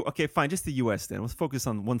of the okay, fine, just the US then. Let's focus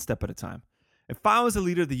on one step at a time. If I was the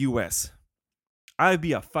leader of the US, I would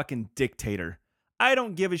be a fucking dictator. I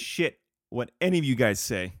don't give a shit what any of you guys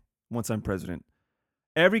say. Once I'm president,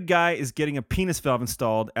 every guy is getting a penis valve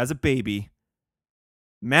installed as a baby.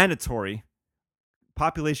 Mandatory.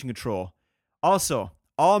 Population control. Also,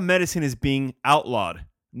 all medicine is being outlawed.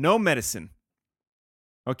 No medicine.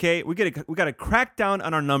 Okay, we got to crack down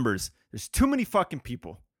on our numbers. There's too many fucking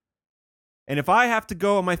people. And if I have to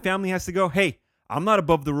go and my family has to go, hey, I'm not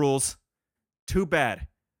above the rules. Too bad.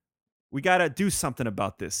 We got to do something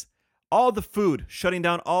about this. All the food, shutting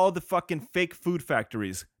down all the fucking fake food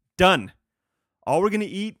factories. Done. All we're going to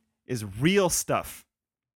eat is real stuff.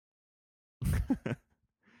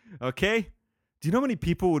 Okay? Do you know how many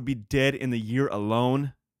people would be dead in the year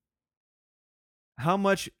alone? How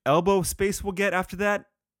much elbow space we'll get after that?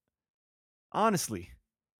 Honestly.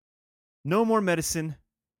 No more medicine.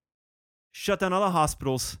 Shut down all the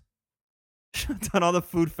hospitals. Shut down all the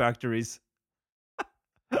food factories.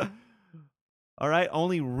 All right?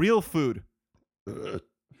 Only real food.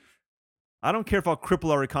 I don't care if I'll cripple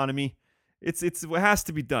our economy. It's what has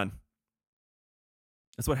to be done.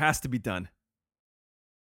 That's what has to be done.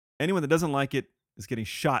 Anyone that doesn't like it is getting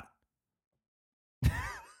shot.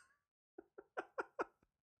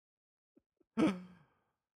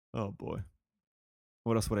 Oh boy.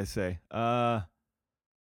 What else would I say?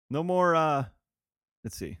 No more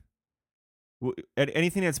let's see.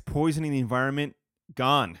 Anything that's poisoning the environment,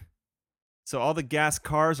 gone. So all the gas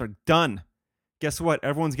cars are done. Guess what?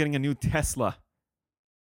 Everyone's getting a new Tesla.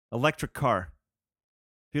 Electric car.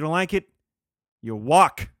 If you don't like it, you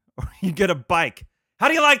walk or you get a bike. How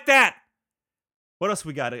do you like that? What else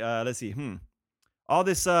we got? Let's see. All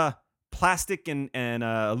this plastic and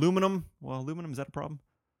aluminum. Well, aluminum, is that a problem?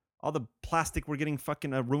 All the plastic we're getting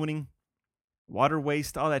fucking ruining. Water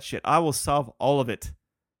waste, all that shit. I will solve all of it.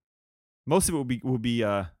 Most of it will be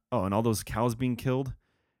and all those cows being killed.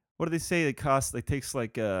 What do they say it costs? It takes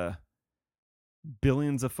like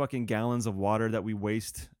billions of fucking gallons of water that we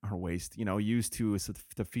use to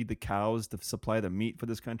feed the cows, to supply the meat for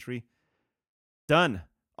this country. Done.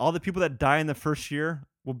 All the people that die in the first year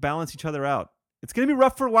will balance each other out. It's gonna be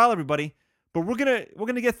rough for a while, everybody, but we're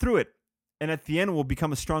gonna get through it, and at the end, we'll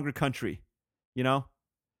become a stronger country. You know,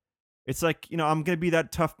 it's like I'm gonna be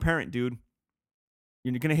that tough parent, dude.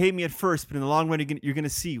 You're gonna hate me at first, but in the long run, you're gonna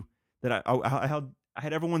see that I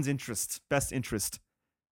had everyone's best interest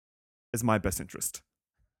as my best interest.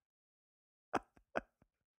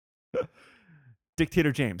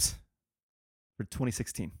 Dictator James for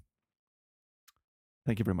 2016.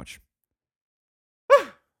 Thank you very much.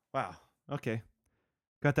 Wow. Okay.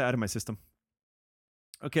 Got that out of my system.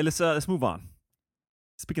 Okay, let's move on.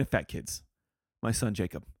 Speaking of fat kids, my son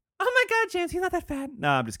Jacob. Oh my God, James, he's not that fat.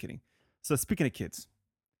 Nah, I'm just kidding. So speaking of kids.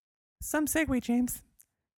 Some segue, James.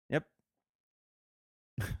 Yep.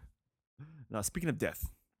 Now, speaking of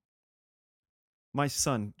death. My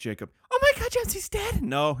son Jacob. Oh my God, James, he's dead.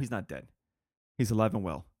 No, he's not dead. He's alive and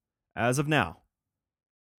well. As of now.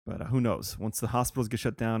 But who knows? Once the hospitals get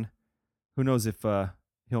shut down, who knows if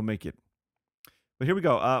he'll make it. But here we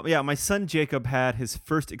go. Yeah, my son Jacob had his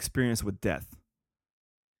first experience with death.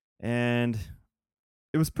 And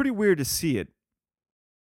it was pretty weird to see it.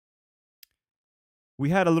 We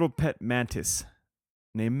had a little pet mantis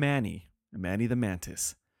named Manny. Manny the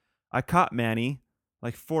mantis. I caught Manny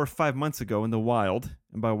like 4 or 5 months ago in the wild.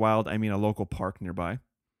 And by wild, I mean a local park nearby.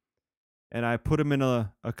 And I put him in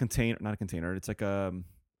a container. Not a container. It's like a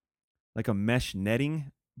mesh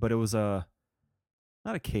netting. But it was not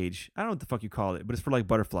a cage. I don't know what the fuck you call it, but it's for like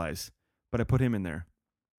butterflies. But I put him in there.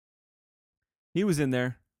 He was in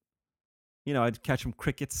there. I'd catch him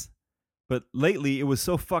crickets. But lately, it was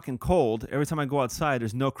so fucking cold. Every time I go outside,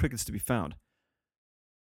 there's no crickets to be found.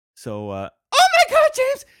 So, oh my God,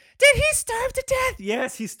 James! Did he starve to death?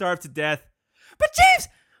 Yes, he starved to death. But James,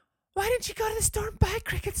 why didn't you go to the store and buy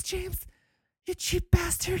crickets, James? You cheap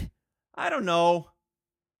bastard. I don't know.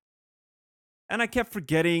 And I kept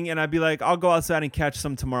forgetting, and I'd be like, I'll go outside and catch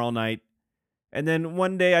some tomorrow night. And then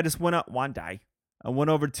one day, I just went out. One day, I went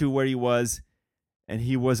over to where he was, and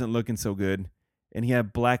he wasn't looking so good. And he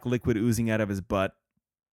had black liquid oozing out of his butt.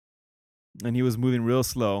 And he was moving real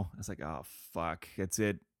slow. I was like, oh, fuck. That's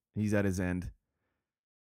it. He's at his end.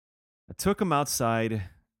 I took him outside.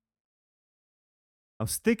 I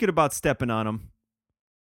was thinking about stepping on him.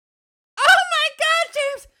 Oh my God,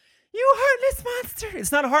 James! You heartless monster!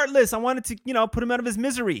 It's not heartless. I wanted to, put him out of his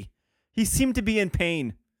misery. He seemed to be in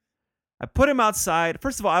pain. I put him outside.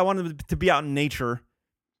 First of all, I wanted him to be out in nature.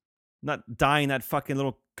 Not die in that fucking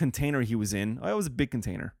little container he was in. Oh, it was a big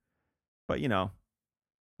container. But, I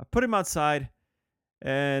put him outside,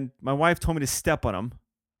 and my wife told me to step on him.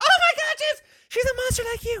 Oh my God, James! She's a monster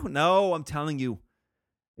like you! No, I'm telling you.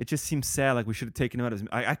 It just seems sad, like we should have taken him out of his...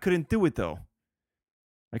 I couldn't do it, though.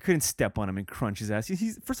 I couldn't step on him and crunch his ass.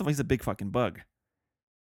 First of all, he's a big fucking bug.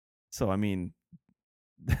 So, I mean...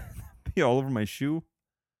 be all over my shoe.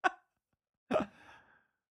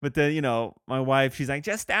 But then, my wife, she's like,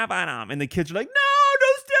 just step on him. And the kids are like, no,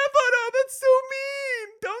 don't step on him. That's so mean.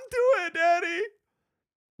 Don't do it, Daddy.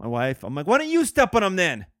 My wife, I'm like, why don't you step on him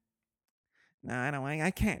then? No, I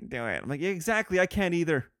can't do it. I'm like, yeah, exactly. I can't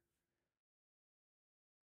either.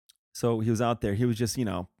 So he was out there. He was just,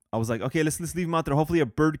 I was like, okay, let's leave him out there. Hopefully a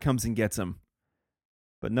bird comes and gets him.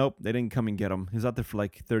 But nope, they didn't come and get him. He was out there for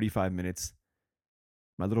like 35 minutes.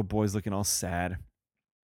 My little boy's looking all sad.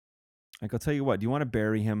 Like, I'll tell you what, do you want to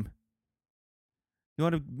bury him? You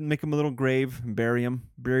want to make him a little grave and bury him?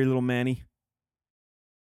 Bury little Manny?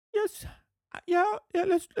 Yes. Yeah,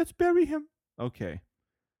 let's bury him. Okay.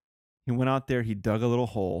 He went out there, he dug a little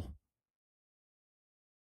hole.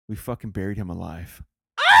 We fucking buried him alive.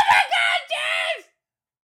 Oh my God,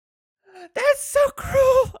 James! That's so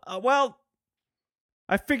cruel. Well,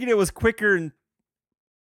 I figured it was quicker and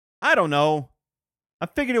I don't know. I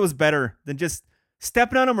figured it was better than just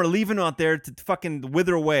stepping on him or leaving him out there to fucking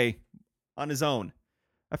wither away on his own.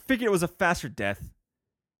 I figured it was a faster death.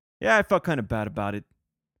 Yeah, I felt kind of bad about it.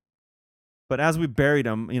 But as we buried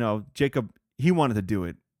him, Jacob, he wanted to do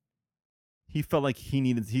it. He felt like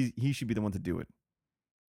he should be the one to do it.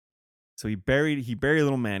 So he buried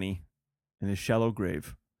little Manny in his shallow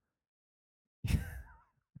grave. It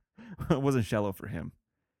wasn't shallow for him.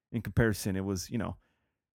 In comparison, it was,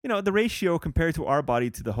 the ratio compared to our body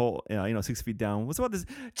to the whole, 6 feet down was about this.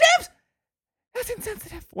 James! That's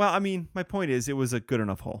insensitive. Well, I mean, my point is, it was a good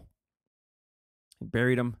enough hole. He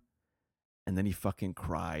buried him, and then he fucking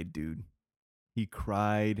cried, dude. He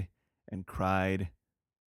cried and cried.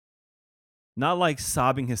 Not like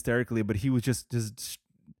sobbing hysterically, but he was just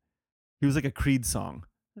he was like a Creed song.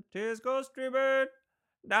 Tears go streaming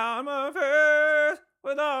down my face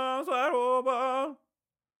with arms wide open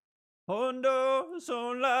under the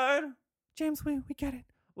sunlight. James, we get it.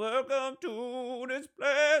 Welcome to this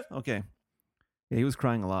place. Okay. Yeah, he was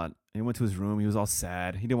crying a lot. He went to his room. He was all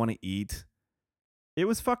sad. He didn't want to eat. It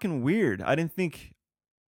was fucking weird. I didn't think.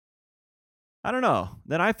 I don't know.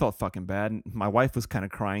 Then I felt fucking bad. My wife was kind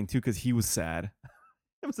of crying too because he was sad.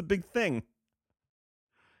 It was a big thing.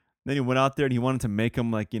 Then he went out there and he wanted to make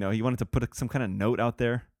him like, he wanted to put some kind of note out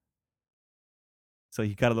there. So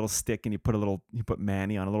he got a little stick and he put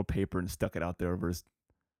Manny on a little paper and stuck it out there over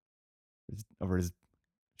his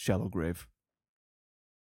shallow grave.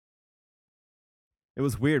 It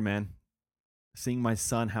was weird, man. Seeing my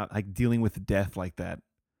son dealing with death like that.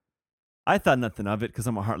 I thought nothing of it because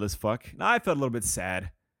I'm a heartless fuck. I felt a little bit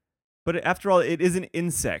sad. But after all, it is an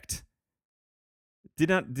insect. Did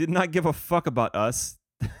not give a fuck about us.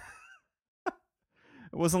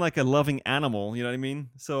 It wasn't like a loving animal, you know what I mean?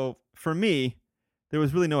 So for me, there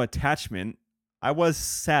was really no attachment. I was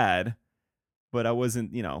sad, but I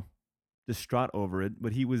wasn't, distraught over it.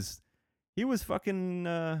 But he was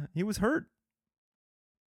fucking, he was hurt.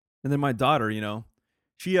 And then my daughter,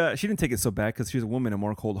 she didn't take it so bad because she was a woman and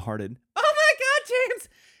more cold-hearted. Oh my God, James!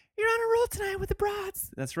 You're on a roll tonight with the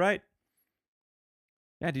broads. That's right.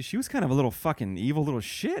 Yeah, dude, she was kind of a little fucking evil little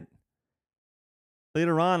shit.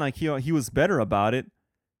 Later on, like he was better about it.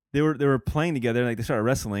 They were playing together, like they started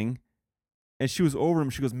wrestling, and she was over him.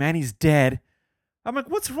 She goes, "Man, he's dead." I'm like,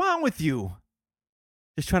 "What's wrong with you?"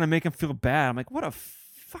 Just trying to make him feel bad. I'm like, "What a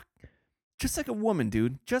fuck!" Just like a woman,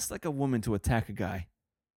 dude. Just like a woman to attack a guy.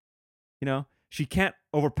 She can't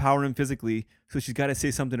overpower him physically, so she's got to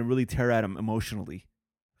say something to really tear at him emotionally.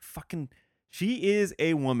 Fucking, she is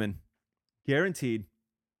a woman, guaranteed.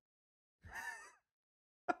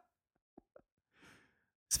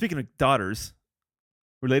 Speaking of daughters,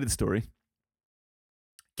 related story.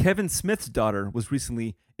 Kevin Smith's daughter was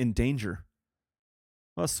recently in danger.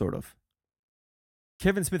 Well, sort of.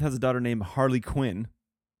 Kevin Smith has a daughter named Harley Quinn.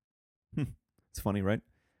 It's funny, right?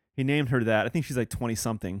 He named her that. I think she's like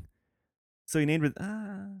 20-something. So he named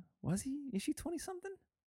her... was he? Is she 20-something?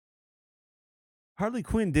 Harley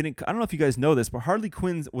Quinn didn't... I don't know if you guys know this, but Harley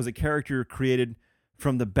Quinn was a character created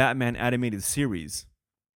from the Batman animated series.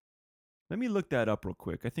 Let me look that up real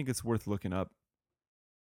quick. I think it's worth looking up.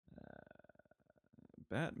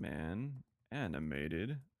 Batman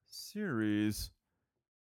animated series.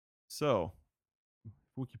 So,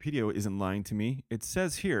 Wikipedia isn't lying to me. It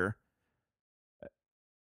says here,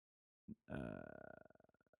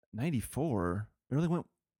 94. It really went.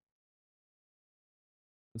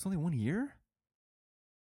 It was only 1 year?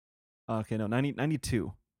 Okay, no,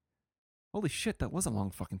 92. Holy shit, that was a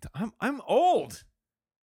long fucking time. I'm old.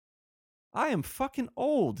 I am fucking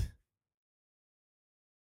old.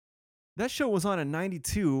 That show was on in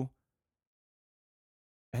 92.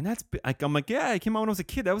 And I'm like, yeah, it came out when I was a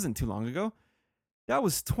kid. That wasn't too long ago. That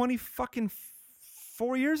was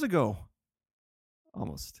 4 years ago.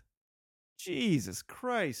 Almost. Jesus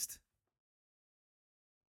Christ.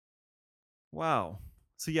 Wow.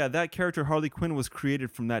 So yeah, that character Harley Quinn was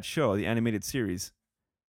created from that show, the animated series.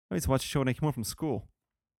 I used to watch the show when I came home from school.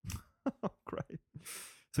 Oh, great.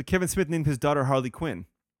 So Kevin Smith named his daughter Harley Quinn.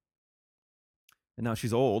 And now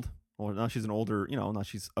she's old. Or now she's an older, now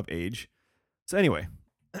she's of age. So anyway,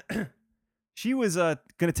 she was going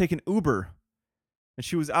to take an Uber. And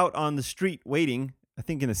she was out on the street waiting, I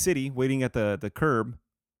think in the city, waiting at the curb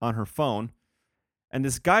on her phone. And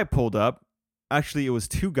this guy pulled up. Actually, it was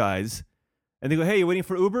two guys. And they go, "Hey, you waiting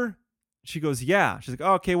for Uber?" She goes, "Yeah." She's like,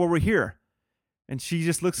 "Oh, okay, well, we're here." And she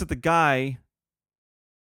just looks at the guy,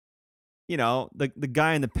 the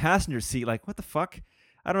guy in the passenger seat, like, what the fuck?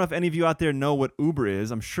 I don't know if any of you out there know what Uber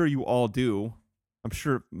is. I'm sure you all do. I'm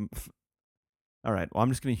sure. All right. Well,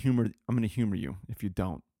 I'm going to humor you if you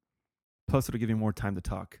don't. Plus, it'll give you more time to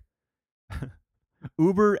talk.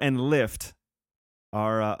 Uber and Lyft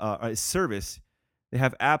are a service. They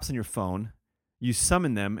have apps on your phone. You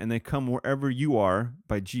summon them, and they come wherever you are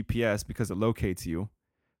by GPS because it locates you.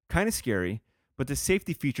 Kind of scary, but the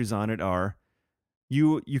safety features on it are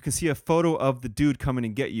you can see a photo of the dude coming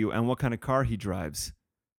and get you and what kind of car he drives.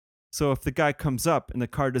 So if the guy comes up and the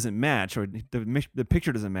car doesn't match or the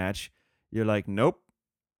picture doesn't match, you're like, "Nope,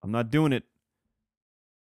 I'm not doing it."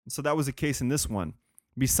 So that was the case in this one.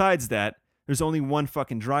 Besides that, there's only one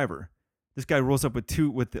fucking driver. This guy rolls up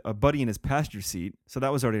with a buddy in his passenger seat. So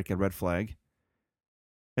that was already like a red flag.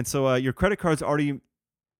 And so your credit card's already,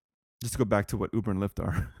 just to go back to what Uber and Lyft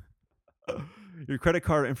are, your credit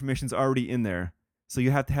card information's already in there. So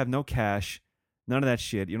you have to have no cash, none of that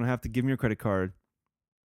shit. You don't have to give them your credit card.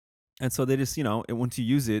 And so they just, once you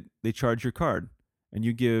use it, they charge your card and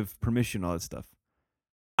you give permission, all that stuff.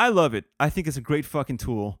 I love it. I think it's a great fucking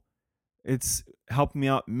tool. It's helped me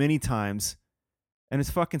out many times. And it's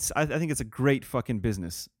fucking, I think it's a great fucking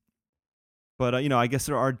business. But, I guess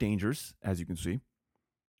there are dangers, as you can see.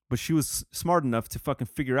 But she was smart enough to fucking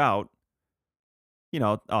figure out,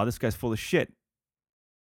 oh, this guy's full of shit.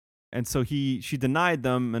 And so she denied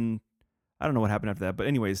them, and I don't know what happened after that. But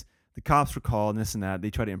anyways, the cops were called and this and that. They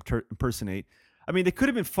tried to impersonate. I mean, they could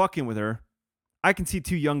have been fucking with her. I can see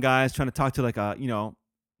two young guys trying to talk to like a,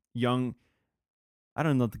 young, I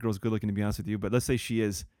don't know if the girl's good looking, to be honest with you, but let's say she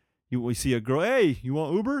is. We see a girl, hey, you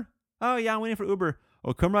want Uber? Oh, yeah, I'm waiting for Uber.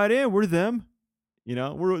 Oh, come right in. We're them.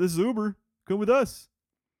 This is Uber. Come with us.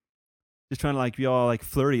 Just trying to like be all like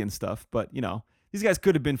flirty and stuff. But, these guys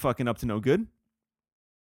could have been fucking up to no good.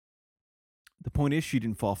 The point is she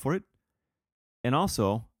didn't fall for it. And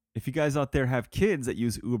also, if you guys out there have kids that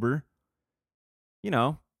use Uber,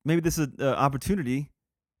 maybe this is an opportunity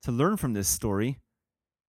to learn from this story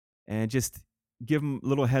and just give them a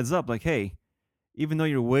little heads up like, hey, even though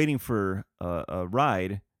you're waiting for a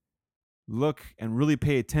ride, look and really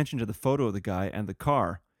pay attention to the photo of the guy and the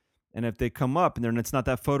car. And if they come up and it's not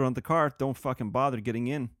that photo on the car, don't fucking bother getting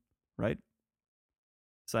in, right?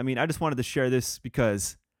 So, I mean, I just wanted to share this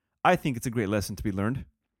because I think it's a great lesson to be learned.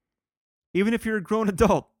 Even if you're a grown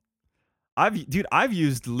adult. I've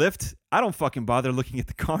used Lyft. I don't fucking bother looking at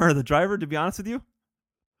the car or the driver, to be honest with you.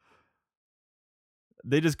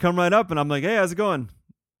 They just come right up and I'm like, hey, how's it going?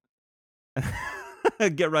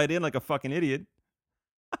 Get right in like a fucking idiot.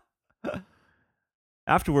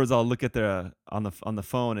 Afterwards, I'll look at the on the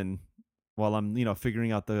phone and while I'm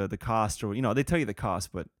figuring out the cost or they tell you the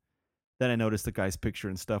cost, but then I notice the guy's picture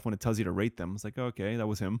and stuff when it tells you to rate them. It's like, okay, that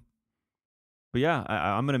was him. But yeah,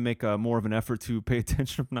 I'm gonna make more of an effort to pay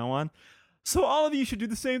attention from now on. So all of you should do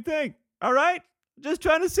the same thing. All right, just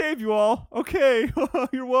trying to save you all. Okay,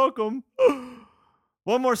 you're welcome.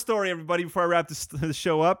 One more story, everybody, before I wrap this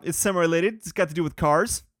show up. It's semi-related. It's got to do with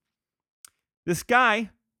cars. This guy,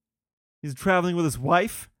 he's traveling with his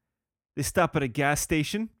wife. They stop at a gas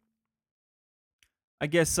station. I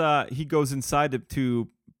guess he goes inside to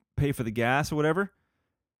pay for the gas or whatever.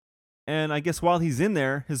 And I guess while he's in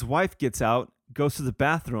there, his wife gets out, goes to the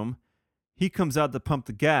bathroom. He comes out to pump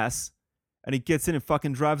the gas, and he gets in and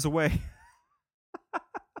fucking drives away.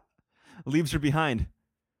 Leaves her behind.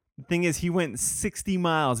 The thing is, he went 60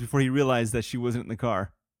 miles before he realized that she wasn't in the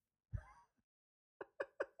car.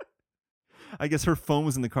 I guess her phone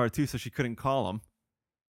was in the car too, so she couldn't call him.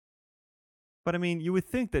 But I mean, you would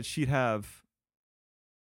think that she'd have...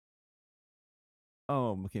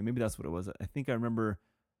 Oh, okay, maybe that's what it was. I think I remember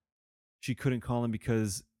she couldn't call him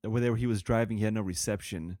because wherever he was driving, he had no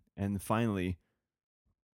reception. And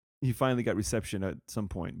he finally got reception at some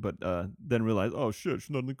point, but then realized, oh shit,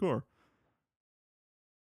 she's not in the car.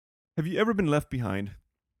 Have you ever been left behind?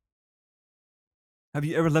 Have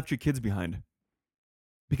you ever left your kids behind?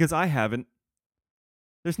 Because I haven't.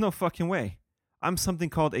 There's no fucking way. I'm something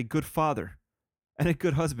called a good father and a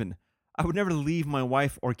good husband. I would never leave my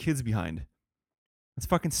wife or kids behind. That's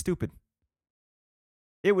fucking stupid.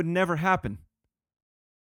 It would never happen.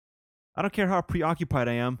 I don't care how preoccupied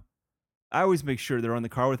I am. I always make sure they're in the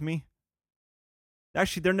car with me.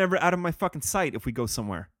 Actually, they're never out of my fucking sight if we go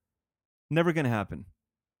somewhere. Never gonna happen.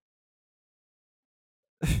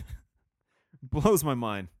 Blows my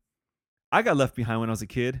mind. I got left behind when I was a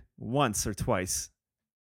kid, once or twice.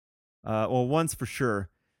 Well, once for sure.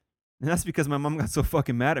 And that's because my mom got so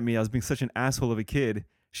fucking mad at me. I was being such an asshole of a kid.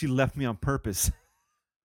 She left me on purpose.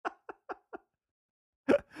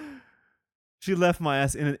 She left my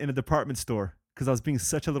ass in a department store because I was being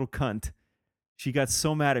such a little cunt. She got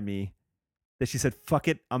so mad at me that she said, fuck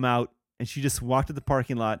it, I'm out. And she just walked to the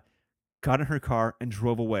parking lot, got in her car, and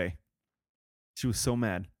drove away. She was so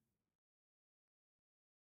mad.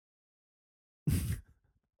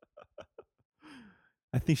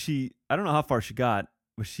 I don't know how far she got,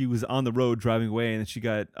 but she was on the road driving away, and then she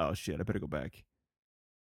got, oh shit, I better go back.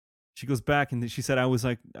 She goes back, and she said I was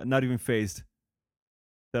like not even phased.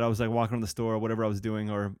 That I was like walking around the store or whatever I was doing,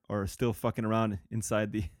 or still fucking around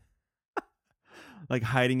inside the, like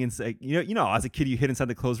hiding inside. As a kid, you hid inside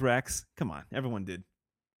the clothes racks. Come on, everyone did.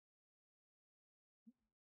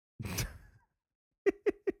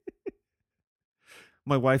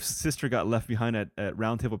 My wife's sister got left behind at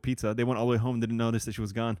Round Table Pizza. They went all the way home, didn't notice that she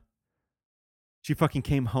was gone. She fucking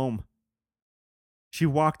came home. She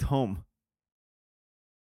walked home.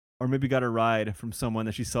 Or maybe got a ride from someone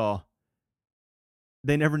that she saw.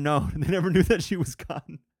 They never know. They never knew that she was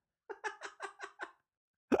gone.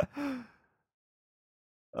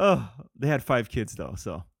 Oh, they had 5 kids though,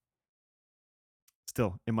 so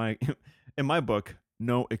still in my book,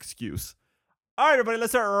 no excuse. All right, everybody,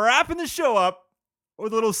 let's start wrapping the show up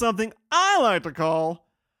with a little something I like to call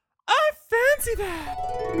I fancy that.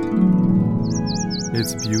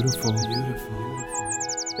 It's beautiful.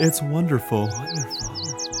 It's wonderful.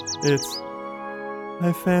 It's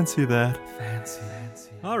I fancy that.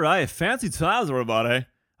 All right, fancy times, everybody.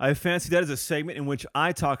 I fancy that is a segment in which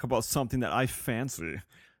I talk about something that I fancy,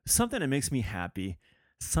 something that makes me happy,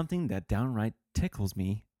 something that downright tickles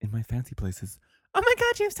me in my fancy places. Oh my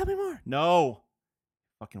God, James, tell me more. No,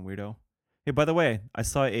 fucking weirdo. Hey, by the way, I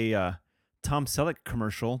saw a Tom Selleck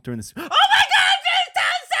commercial during this. Oh my God, James,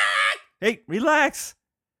 Tom Selleck! Hey, relax.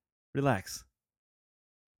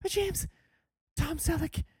 But James, Tom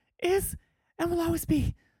Selleck is and will always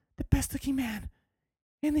be the best looking man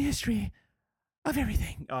in the history of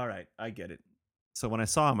everything. All right, I get it. So when I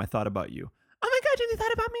saw him, I thought about you. Oh my God, James, you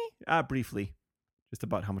thought about me? Briefly. Just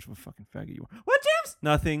about how much of a fucking faggot you are. What, James?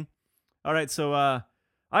 Nothing. All right, so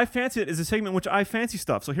I Fancy It is a segment in which I fancy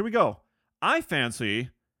stuff. So here we go. I fancy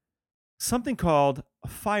something called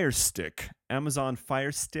Fire Stick. Amazon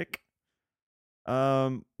Fire Stick.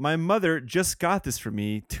 My mother just got this for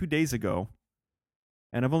me 2 days ago.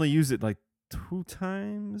 And I've only used it like 2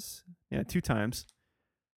 times. Yeah, 2 times.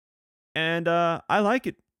 And I like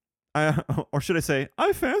it. Or should I say,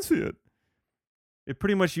 I fancy it. It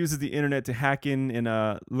pretty much uses the internet to hack in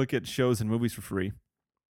and look at shows and movies for free.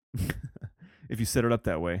 If you set it up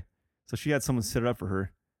that way. So she had someone set it up for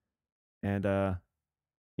her. And,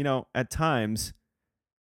 at times,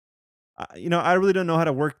 I really don't know how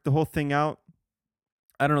to work the whole thing out.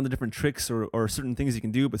 I don't know the different tricks or certain things you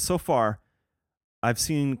can do. But so far, I've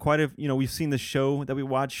seen we've seen the show that we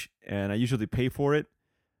watch, and I usually pay for it.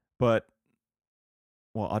 But,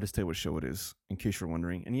 well, I'll just tell you what show it is, in case you're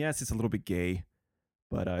wondering. And yes, it's a little bit gay,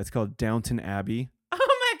 but it's called Downton Abbey.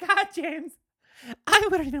 Oh my God, James. I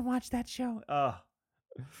wouldn't even watch that show.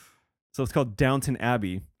 So it's called Downton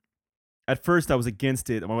Abbey. At first, I was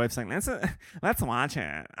against it. My wife's like, let's watch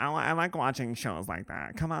it. I like watching shows like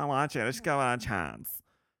that. Come on, watch it. Let's give it a chance.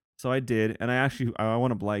 So I did, and I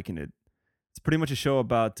wound up liking it. It's pretty much a show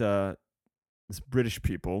about this British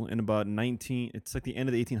people in about it's like the end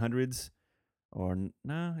of the 1800s. Or,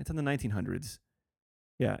 no, it's in the 1900s.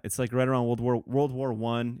 Yeah, it's like right around World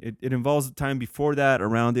War I. It involves the time before that,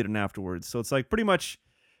 around it, and afterwards. So it's like pretty much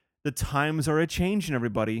the times are a-changing,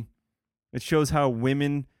 everybody. It shows how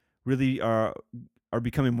women really are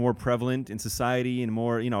becoming more prevalent in society and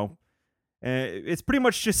more, it's pretty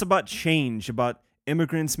much just about change, about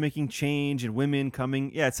immigrants making change and women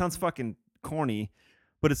coming. Yeah, it sounds fucking corny,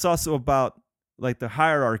 but it's also about like the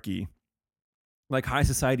hierarchy, like high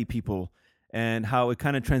society people, and how it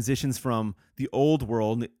kind of transitions from the old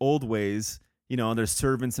world, the old ways, there's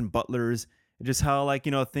servants and butlers, and just how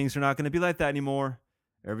things are not going to be like that anymore.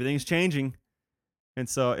 Everything's changing. And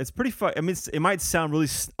so it's pretty fun. I mean, it might sound really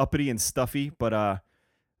uppity and stuffy, but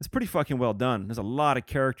it's pretty fucking well done. There's a lot of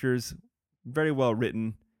characters, very well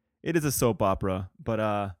written. It is a soap opera,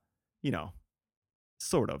 but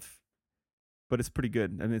sort of. But it's pretty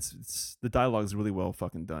good. I mean, it's the dialogue is really well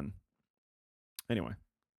fucking done. Anyway,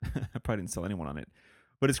 I probably didn't sell anyone on it,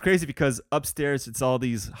 but it's crazy because upstairs it's all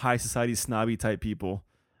these high society snobby type people,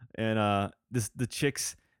 and the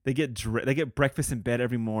chicks they get breakfast in bed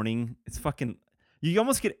every morning. It's fucking. You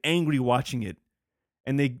almost get angry watching it,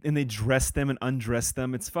 and they dress them and undress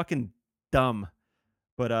them. It's fucking dumb,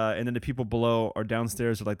 but and then the people below are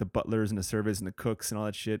downstairs are like the butlers and the servants and the cooks and all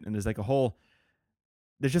that shit. And there's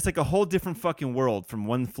just like a whole different fucking world from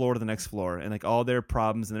one floor to the next floor, and like all their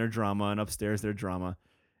problems and their drama, and upstairs their drama,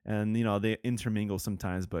 and they intermingle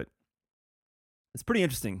sometimes, but it's pretty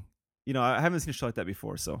interesting. I haven't seen a show like that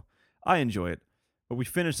before, so I enjoy it. But we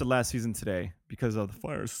finished the last season today because of the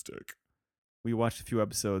Fire Stick. We watched a few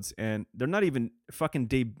episodes, and they're not even fucking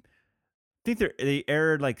I think they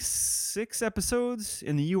aired like 6 episodes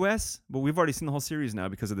in the U.S., but we've already seen the whole series now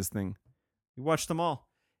because of this thing. We watched them all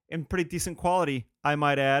in pretty decent quality, I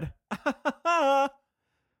might add.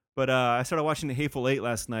 But I started watching The Hateful Eight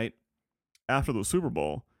last night after the Super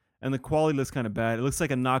Bowl, and the quality looks kind of bad. It looks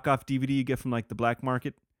like a knockoff DVD you get from like the black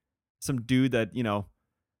market. Some dude that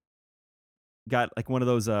got like one of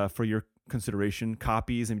those for your consideration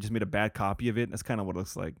copies and just made a bad copy of it. That's kind of what it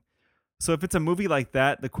looks like. So if it's a movie like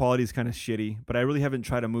that, the quality is kind of shitty, but I really haven't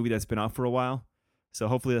tried a movie that's been out for a while, so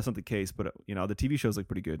hopefully that's not the case. But the TV shows look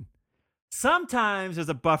pretty good, Sometimes there's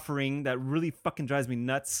a buffering that really fucking drives me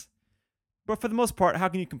nuts. But for the most part, how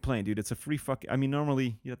can you complain, dude? It's a free fucking... I mean,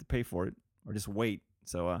 normally you have to pay for it or just wait.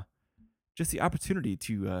 So, just the opportunity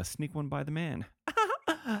to sneak one by the man.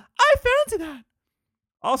 I fancy that.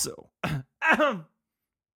 Also, I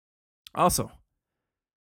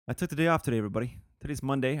took the day off today, everybody. Today's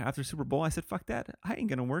Monday after Super Bowl. I said, fuck that. I ain't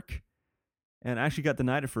going to work. And I actually got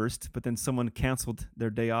denied at first, but then someone canceled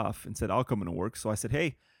their day off and said, I'll come into work. So I said,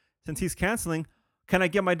 hey, since he's canceling, can I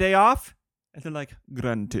get my day off? And they're like,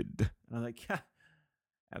 granted. And I'm like, yeah,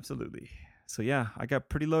 absolutely. So yeah, I got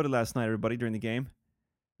pretty loaded last night, everybody, during the game.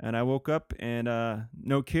 And I woke up and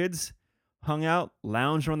no kids, hung out,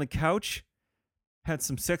 lounged on the couch, had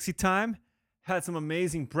some sexy time, had some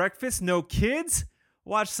amazing breakfast, no kids,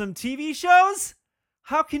 watched some TV shows.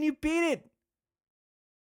 How can you beat it?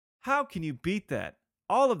 How can you beat that?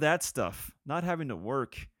 All of that stuff, not having to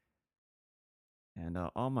work, and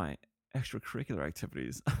all my extracurricular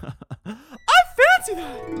activities. I fancy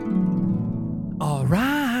that. All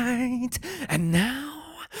right, and now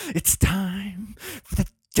it's time for the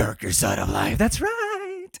darker side of life. That's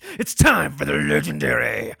right. It's time for the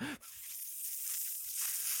legendary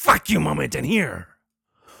fuck you moment, and here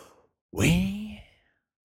we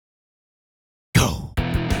go.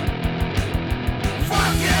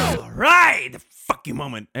 Fuck you! All right, the fuck you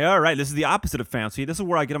moment. All right, this is the opposite of fancy. This is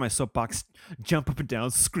where I get on my soapbox, jump up and down,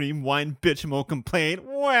 scream, whine, bitch, moan, complain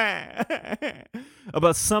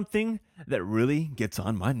about something that really gets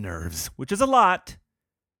on my nerves, which is a lot.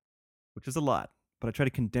 But I try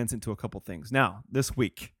to condense it into a couple things. Now, this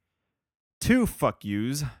week, 2 fuck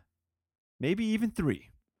yous, maybe even 3.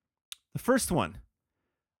 The first one,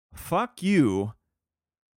 fuck you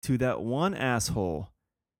to that one asshole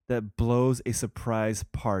that blows a surprise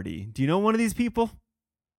party. Do you know one of these people?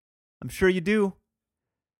 I'm sure you do.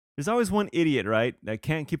 There's always one idiot, right, that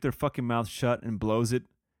can't keep their fucking mouth shut and blows it.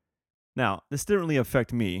 Now, this didn't really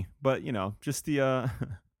affect me, but, you know, just the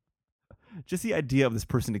just the idea of this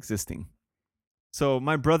person existing. So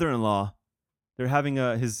my brother-in-law, they're having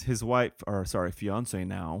his wife, or sorry, fiance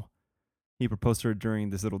now. He proposed to her during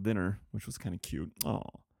this little dinner, which was kind of cute. Oh,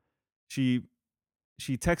 she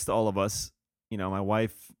texted all of us, you know, my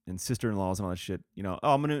wife and sister-in-laws and all that shit. You know,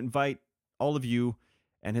 oh, I'm gonna invite all of you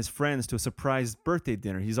and his friends to a surprise birthday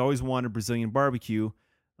dinner. He's always wanted Brazilian barbecue.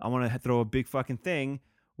 I want to throw a big fucking thing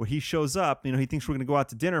where he shows up. You know, he thinks we're gonna go out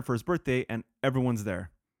to dinner for his birthday, and everyone's there.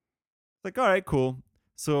 Like, all right, cool.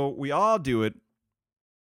 So we all do it.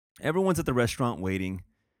 Everyone's at the restaurant waiting,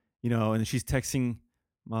 you know, and she's texting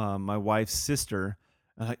my wife's sister.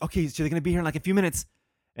 I'm like, okay, so they're going to be here in like a few minutes.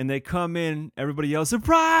 And they come in, everybody yells,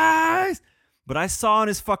 surprise! But I saw on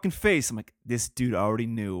his fucking face, I'm like, this dude already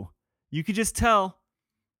knew. You could just tell.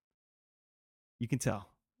 You can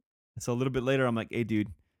tell. And so a little bit later, I'm like, hey, dude,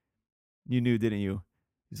 you knew, didn't you?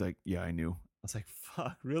 He's like, yeah, I knew. I was like,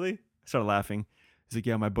 fuck, really? I started laughing. He's like,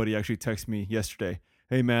 yeah, my buddy actually texted me yesterday.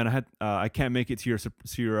 Hey man, I can't make it to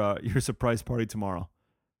your surprise party tomorrow.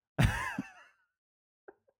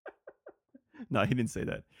 No, he didn't say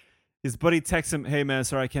that. His buddy texts him, "Hey man,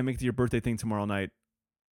 sorry I can't make it to your birthday thing tomorrow night.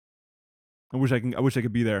 I wish I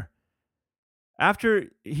could be there." After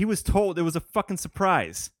he was told it was a fucking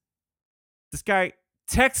surprise, this guy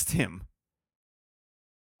texts him,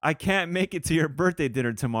 "I can't make it to your birthday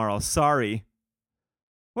dinner tomorrow. Sorry."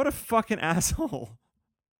 What a fucking asshole.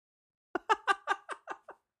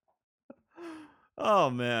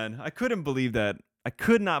 Oh, man. I couldn't believe that. I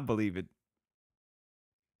could not believe it.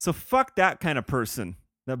 So fuck that kind of person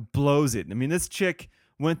that blows it. I mean, this chick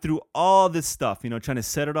went through all this stuff, you know, trying to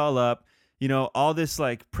set it all up, you know, all this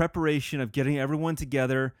like preparation of getting everyone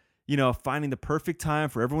together, you know, finding the perfect time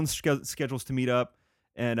for everyone's schedules to meet up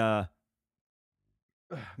and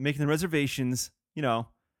making the reservations, you know,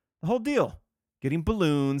 the whole deal. Getting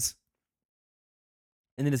balloons.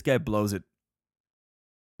 And then this guy blows it.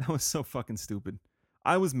 That was so fucking stupid.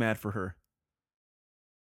 I was mad for her.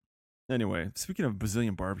 Anyway, speaking of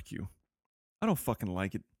Brazilian barbecue, I don't fucking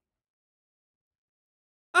like it.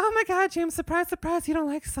 Oh my God, James, surprise, surprise, you don't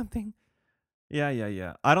like something.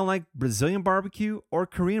 Yeah. I don't like Brazilian barbecue or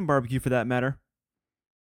Korean barbecue for that matter.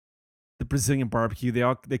 The Brazilian barbecue,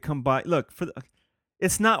 they come by. Look,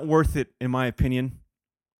 it's not worth it in my opinion.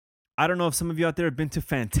 I don't know if some of you out there have been to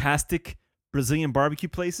fantastic Brazilian barbecue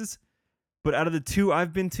places, but out of the 2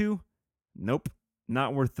 I've been to, nope,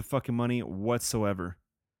 not worth the fucking money whatsoever.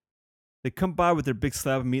 They come by with their big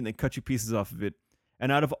slab of meat and they cut you pieces off of it.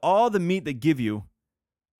 And out of all the meat they give you,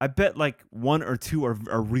 I bet like 1 or 2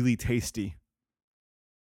 are really tasty.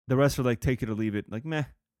 The rest are like take it or leave it. Like, meh.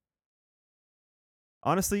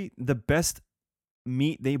 Honestly, the best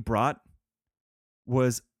meat they brought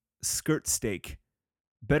was skirt steak,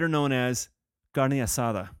 better known as carne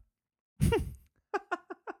asada.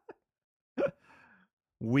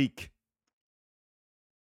 Weak.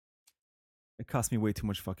 It cost me way too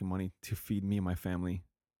much fucking money to feed me and my family.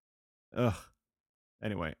 Ugh.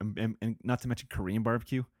 Anyway, and not to mention Korean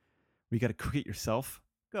barbecue. We got to cook it yourself.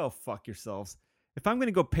 Go fuck yourselves. If I'm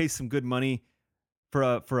gonna go pay some good money for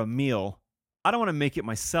a meal, I don't want to make it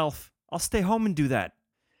myself. I'll stay home and do that.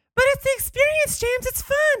 But it's the experience, James. It's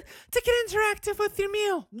fun to get interactive with your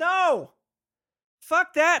meal. No!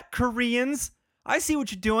 Fuck that, Koreans. I see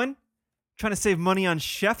what you're doing. Trying to save money on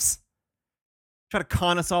chefs. Try to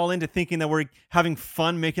con us all into thinking that we're having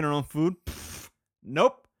fun making our own food. Pfft.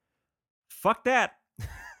 Nope. Fuck that.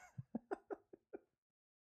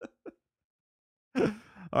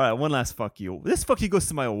 All right, one last fuck you. This fuck you goes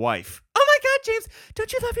to my wife. Oh my God, James.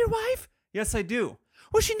 Don't you love your wife? Yes, I do.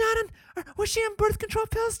 Was she on birth control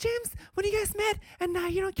pills, James, when you guys met? And now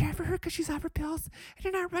you don't care for her because she's off her pills and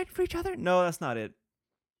you're not right for each other? No, that's not it.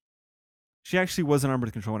 She actually wasn't on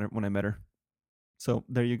birth control when I met her. So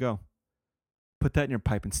there you go. Put that in your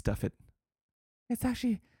pipe and stuff it. It's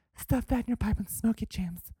actually stuff that in your pipe and smoke it,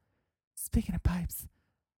 James. Speaking of pipes,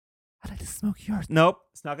 I'd like to smoke yours. Nope,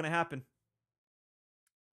 it's not going to happen.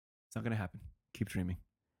 It's not going to happen. Keep dreaming.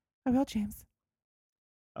 I will, James.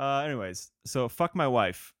 Anyways, so fuck my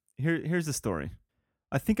wife. Here's the story.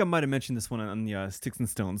 I think I might have mentioned this one on the Sticks and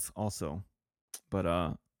Stones also. But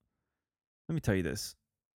let me tell you this.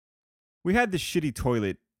 We had this shitty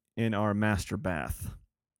toilet in our master bath.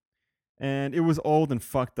 And it was old and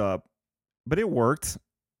fucked up. But it worked.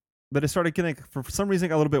 But it started getting, for some reason, it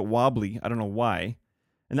got a little bit wobbly. I don't know why.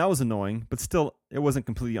 And that was annoying. But still, it wasn't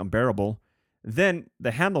completely unbearable. Then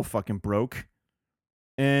the handle fucking broke.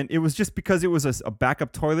 And it was just because it was a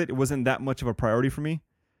backup toilet. It wasn't that much of a priority for me.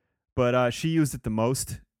 But she used it the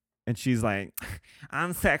most. And she's like,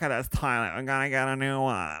 I'm sick of this toilet. I'm going to get a new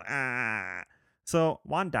one. So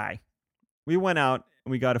one day, we went out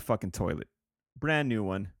and we got a fucking toilet. Brand new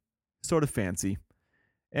one. Sort of fancy.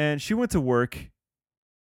 And she went to work.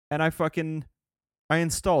 And I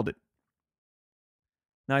installed it.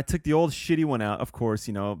 Now I took the old shitty one out, of course,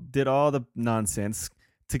 did all the nonsense.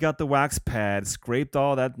 Took out the wax pad, scraped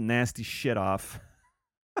all that nasty shit off.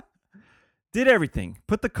 Did everything.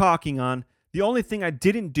 Put the caulking on. The only thing I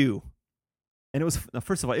didn't do, and it was,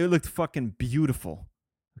 first of all, it looked fucking beautiful.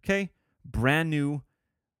 Okay? Brand new,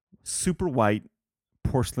 super white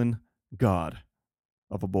porcelain god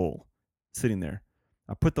of a bowl sitting there.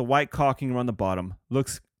 I put the white caulking around the bottom.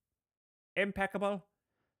 Looks impeccable.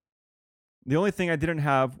 The only thing I didn't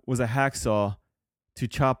have was a hacksaw to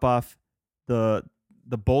chop off the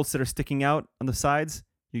bolts that are sticking out on the sides.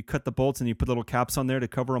 You cut the bolts and you put little caps on there to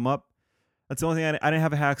cover them up. That's the only thing I didn't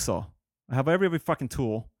have a hacksaw. I have every fucking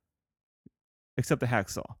tool except the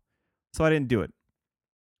hacksaw. So I didn't do it.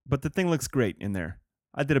 But the thing looks great in there.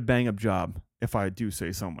 I did a bang up job, if I do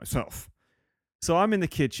say so myself. So I'm in the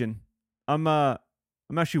kitchen. I'm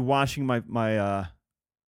actually washing my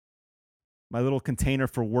little container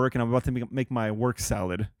for work, and I'm about to make my work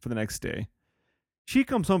salad for the next day. She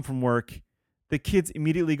comes home from work. The kids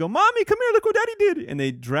immediately go, Mommy, come here, look what Daddy did. And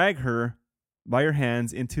they drag her by her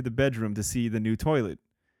hands into the bedroom to see the new toilet.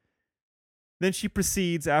 Then she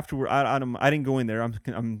proceeds afterward. I didn't go in there.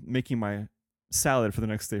 I'm making my salad for the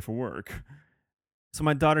next day for work. So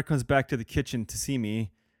my daughter comes back to the kitchen to see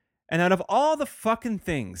me. And out of all the fucking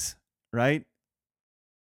things, right?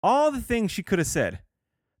 All the things she could have said,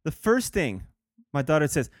 the first thing my daughter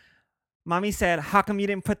says, Mommy said, how come you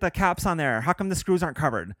didn't put the caps on there? How come the screws aren't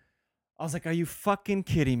covered? I was like, are you fucking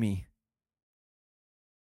kidding me?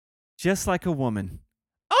 Just like a woman.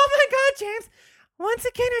 Oh my God, James. Once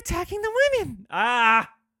again, attacking the women.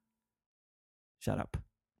 Shut up.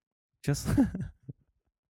 Just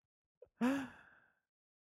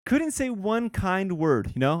couldn't say one kind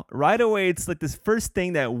word, Right away, it's like this first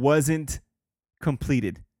thing that wasn't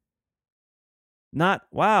completed. Not,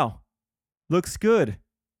 wow, looks good.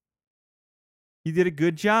 You did a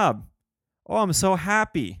good job. Oh, I'm so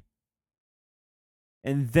happy.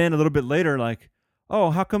 And then a little bit later, like, oh,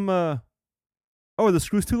 how come, are the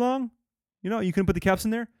screws too long? You couldn't put the caps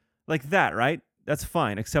in there? Like that, right? That's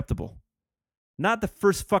fine, acceptable. Not the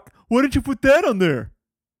first why didn't you put that on there?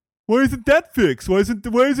 Why isn't that fixed? Why isn't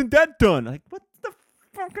that done? Like, what the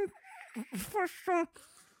fucking...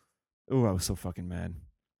 Oh, I was so fucking mad.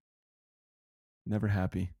 Never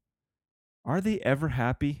happy. Are they ever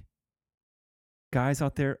happy? Guys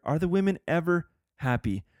out there, are the women ever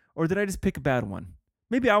happy? Or did I just pick a bad one?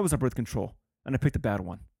 Maybe I was on birth control and I picked a bad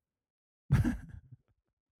one.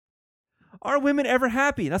 Are women ever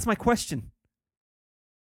happy? That's my question.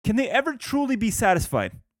 Can they ever truly be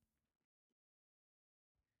satisfied?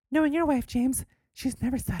 Knowing your wife, James, she's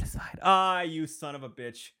never satisfied. Ah, you son of a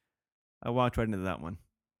bitch. I walked right into that one.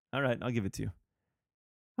 All right, I'll give it to you.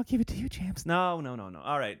 I'll give it to you, James. No.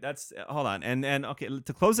 All right, that's hold on. And okay,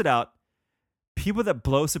 to close it out, people that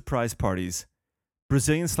blow surprise parties,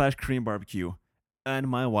 Brazilian/Korean barbecue, and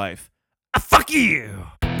my wife. Fuck you.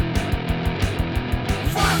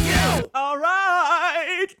 Fuck you. All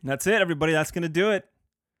right. That's it, everybody. That's gonna do it.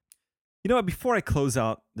 You know what? Before I close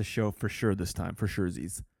out the show for sure this time, for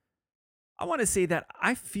surezies, I want to say that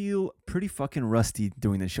I feel pretty fucking rusty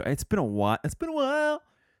doing this show. It's been a while. It's been a while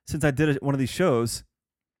since I did one of these shows.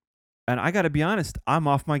 And I got to be honest, I'm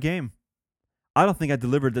off my game. I don't think I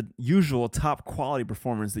delivered the usual top quality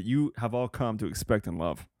performance that you have all come to expect and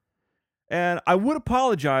love. And I would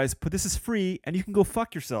apologize, but this is free and you can go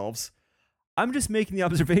fuck yourselves. I'm just making the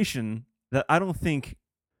observation that I don't think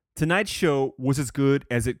tonight's show was as good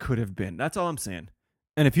as it could have been. That's all I'm saying.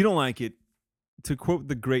 And if you don't like it, to quote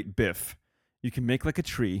the great Biff, you can make like a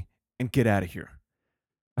tree and get out of here.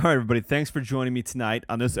 All right, everybody. Thanks for joining me tonight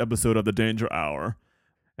on this episode of The Danger Hour.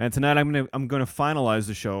 And tonight I'm gonna finalize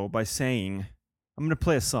the show by saying I'm gonna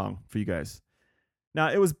play a song for you guys. Now,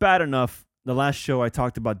 it was bad enough the last show I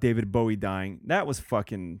talked about David Bowie dying. That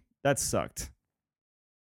sucked.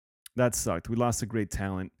 That sucked. We lost a great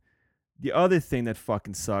talent. The other thing that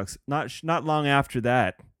fucking sucks, not long after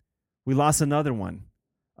that, we lost another one.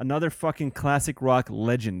 Another fucking classic rock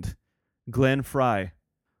legend. Glenn Frey,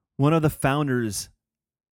 one of the founders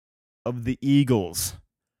of the Eagles.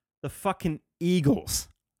 The fucking Eagles.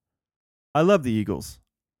 I love the Eagles.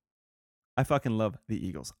 I fucking love the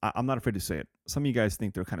Eagles. I'm not afraid to say it. Some of you guys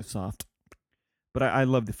think they're kind of soft, but I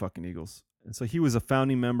love the fucking Eagles. And so he was a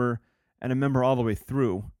founding member and a member all the way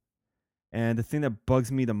through. And the thing that bugs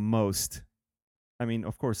me the most, I mean,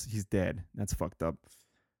 of course, he's dead. That's fucked up.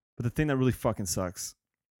 But the thing that really fucking sucks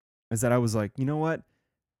is that I was like, you know what?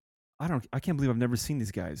 I can't believe I've never seen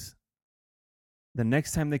these guys. The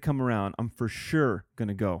next time they come around, I'm for sure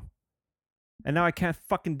gonna go. And now I can't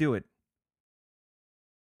fucking do it.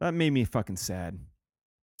 That made me fucking sad.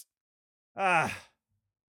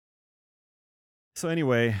 So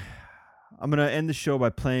anyway, I'm gonna end the show by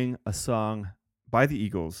playing a song by the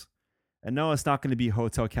Eagles. And no, it's not gonna be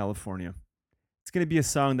Hotel California. It's gonna be a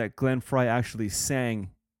song that Glenn Frey actually sang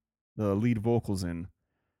the lead vocals in.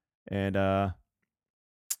 And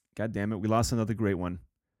God damn it, we lost another great one.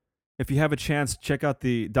 If you have a chance, check out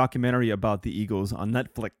the documentary about the Eagles on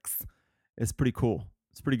Netflix. It's pretty cool.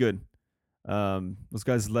 It's pretty good. Those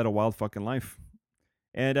guys led a wild fucking life.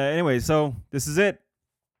 And anyway, so this is it.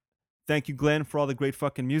 Thank you, Glenn, for all the great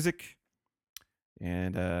fucking music.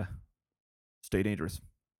 And stay dangerous.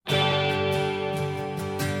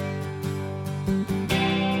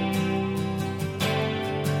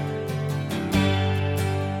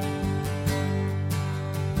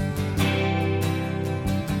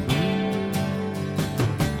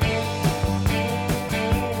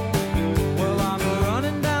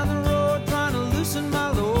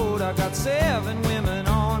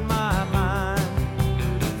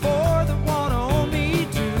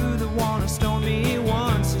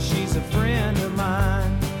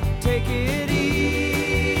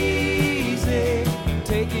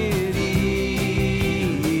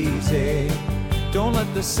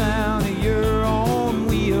 The sound of your own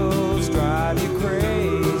wheels drive you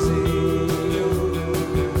crazy.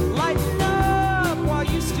 Lighten up while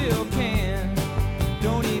you still can.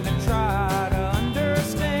 Don't even try to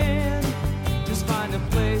understand. Just find a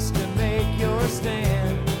place to make your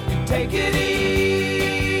stand and take it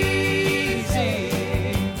easy.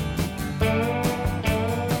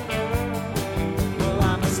 Well,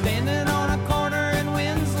 I'm standing on a corner in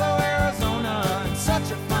Winslow, Arizona, and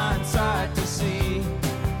such a fine sight to see.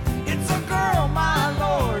 It's a girl, my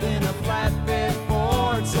lord, in a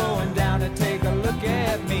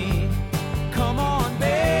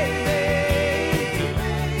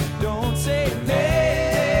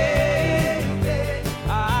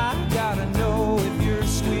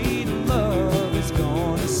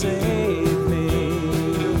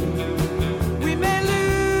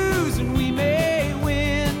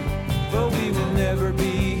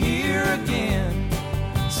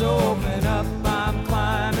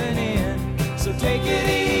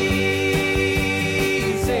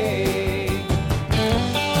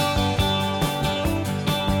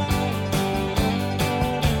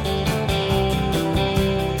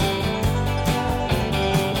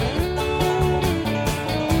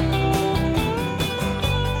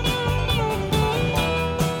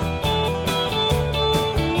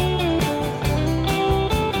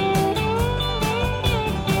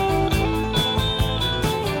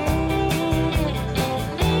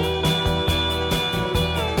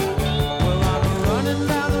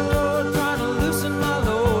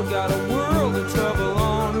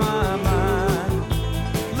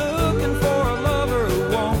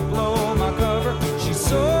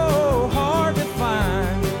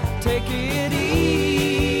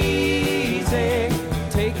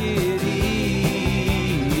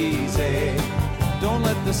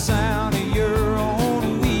the sound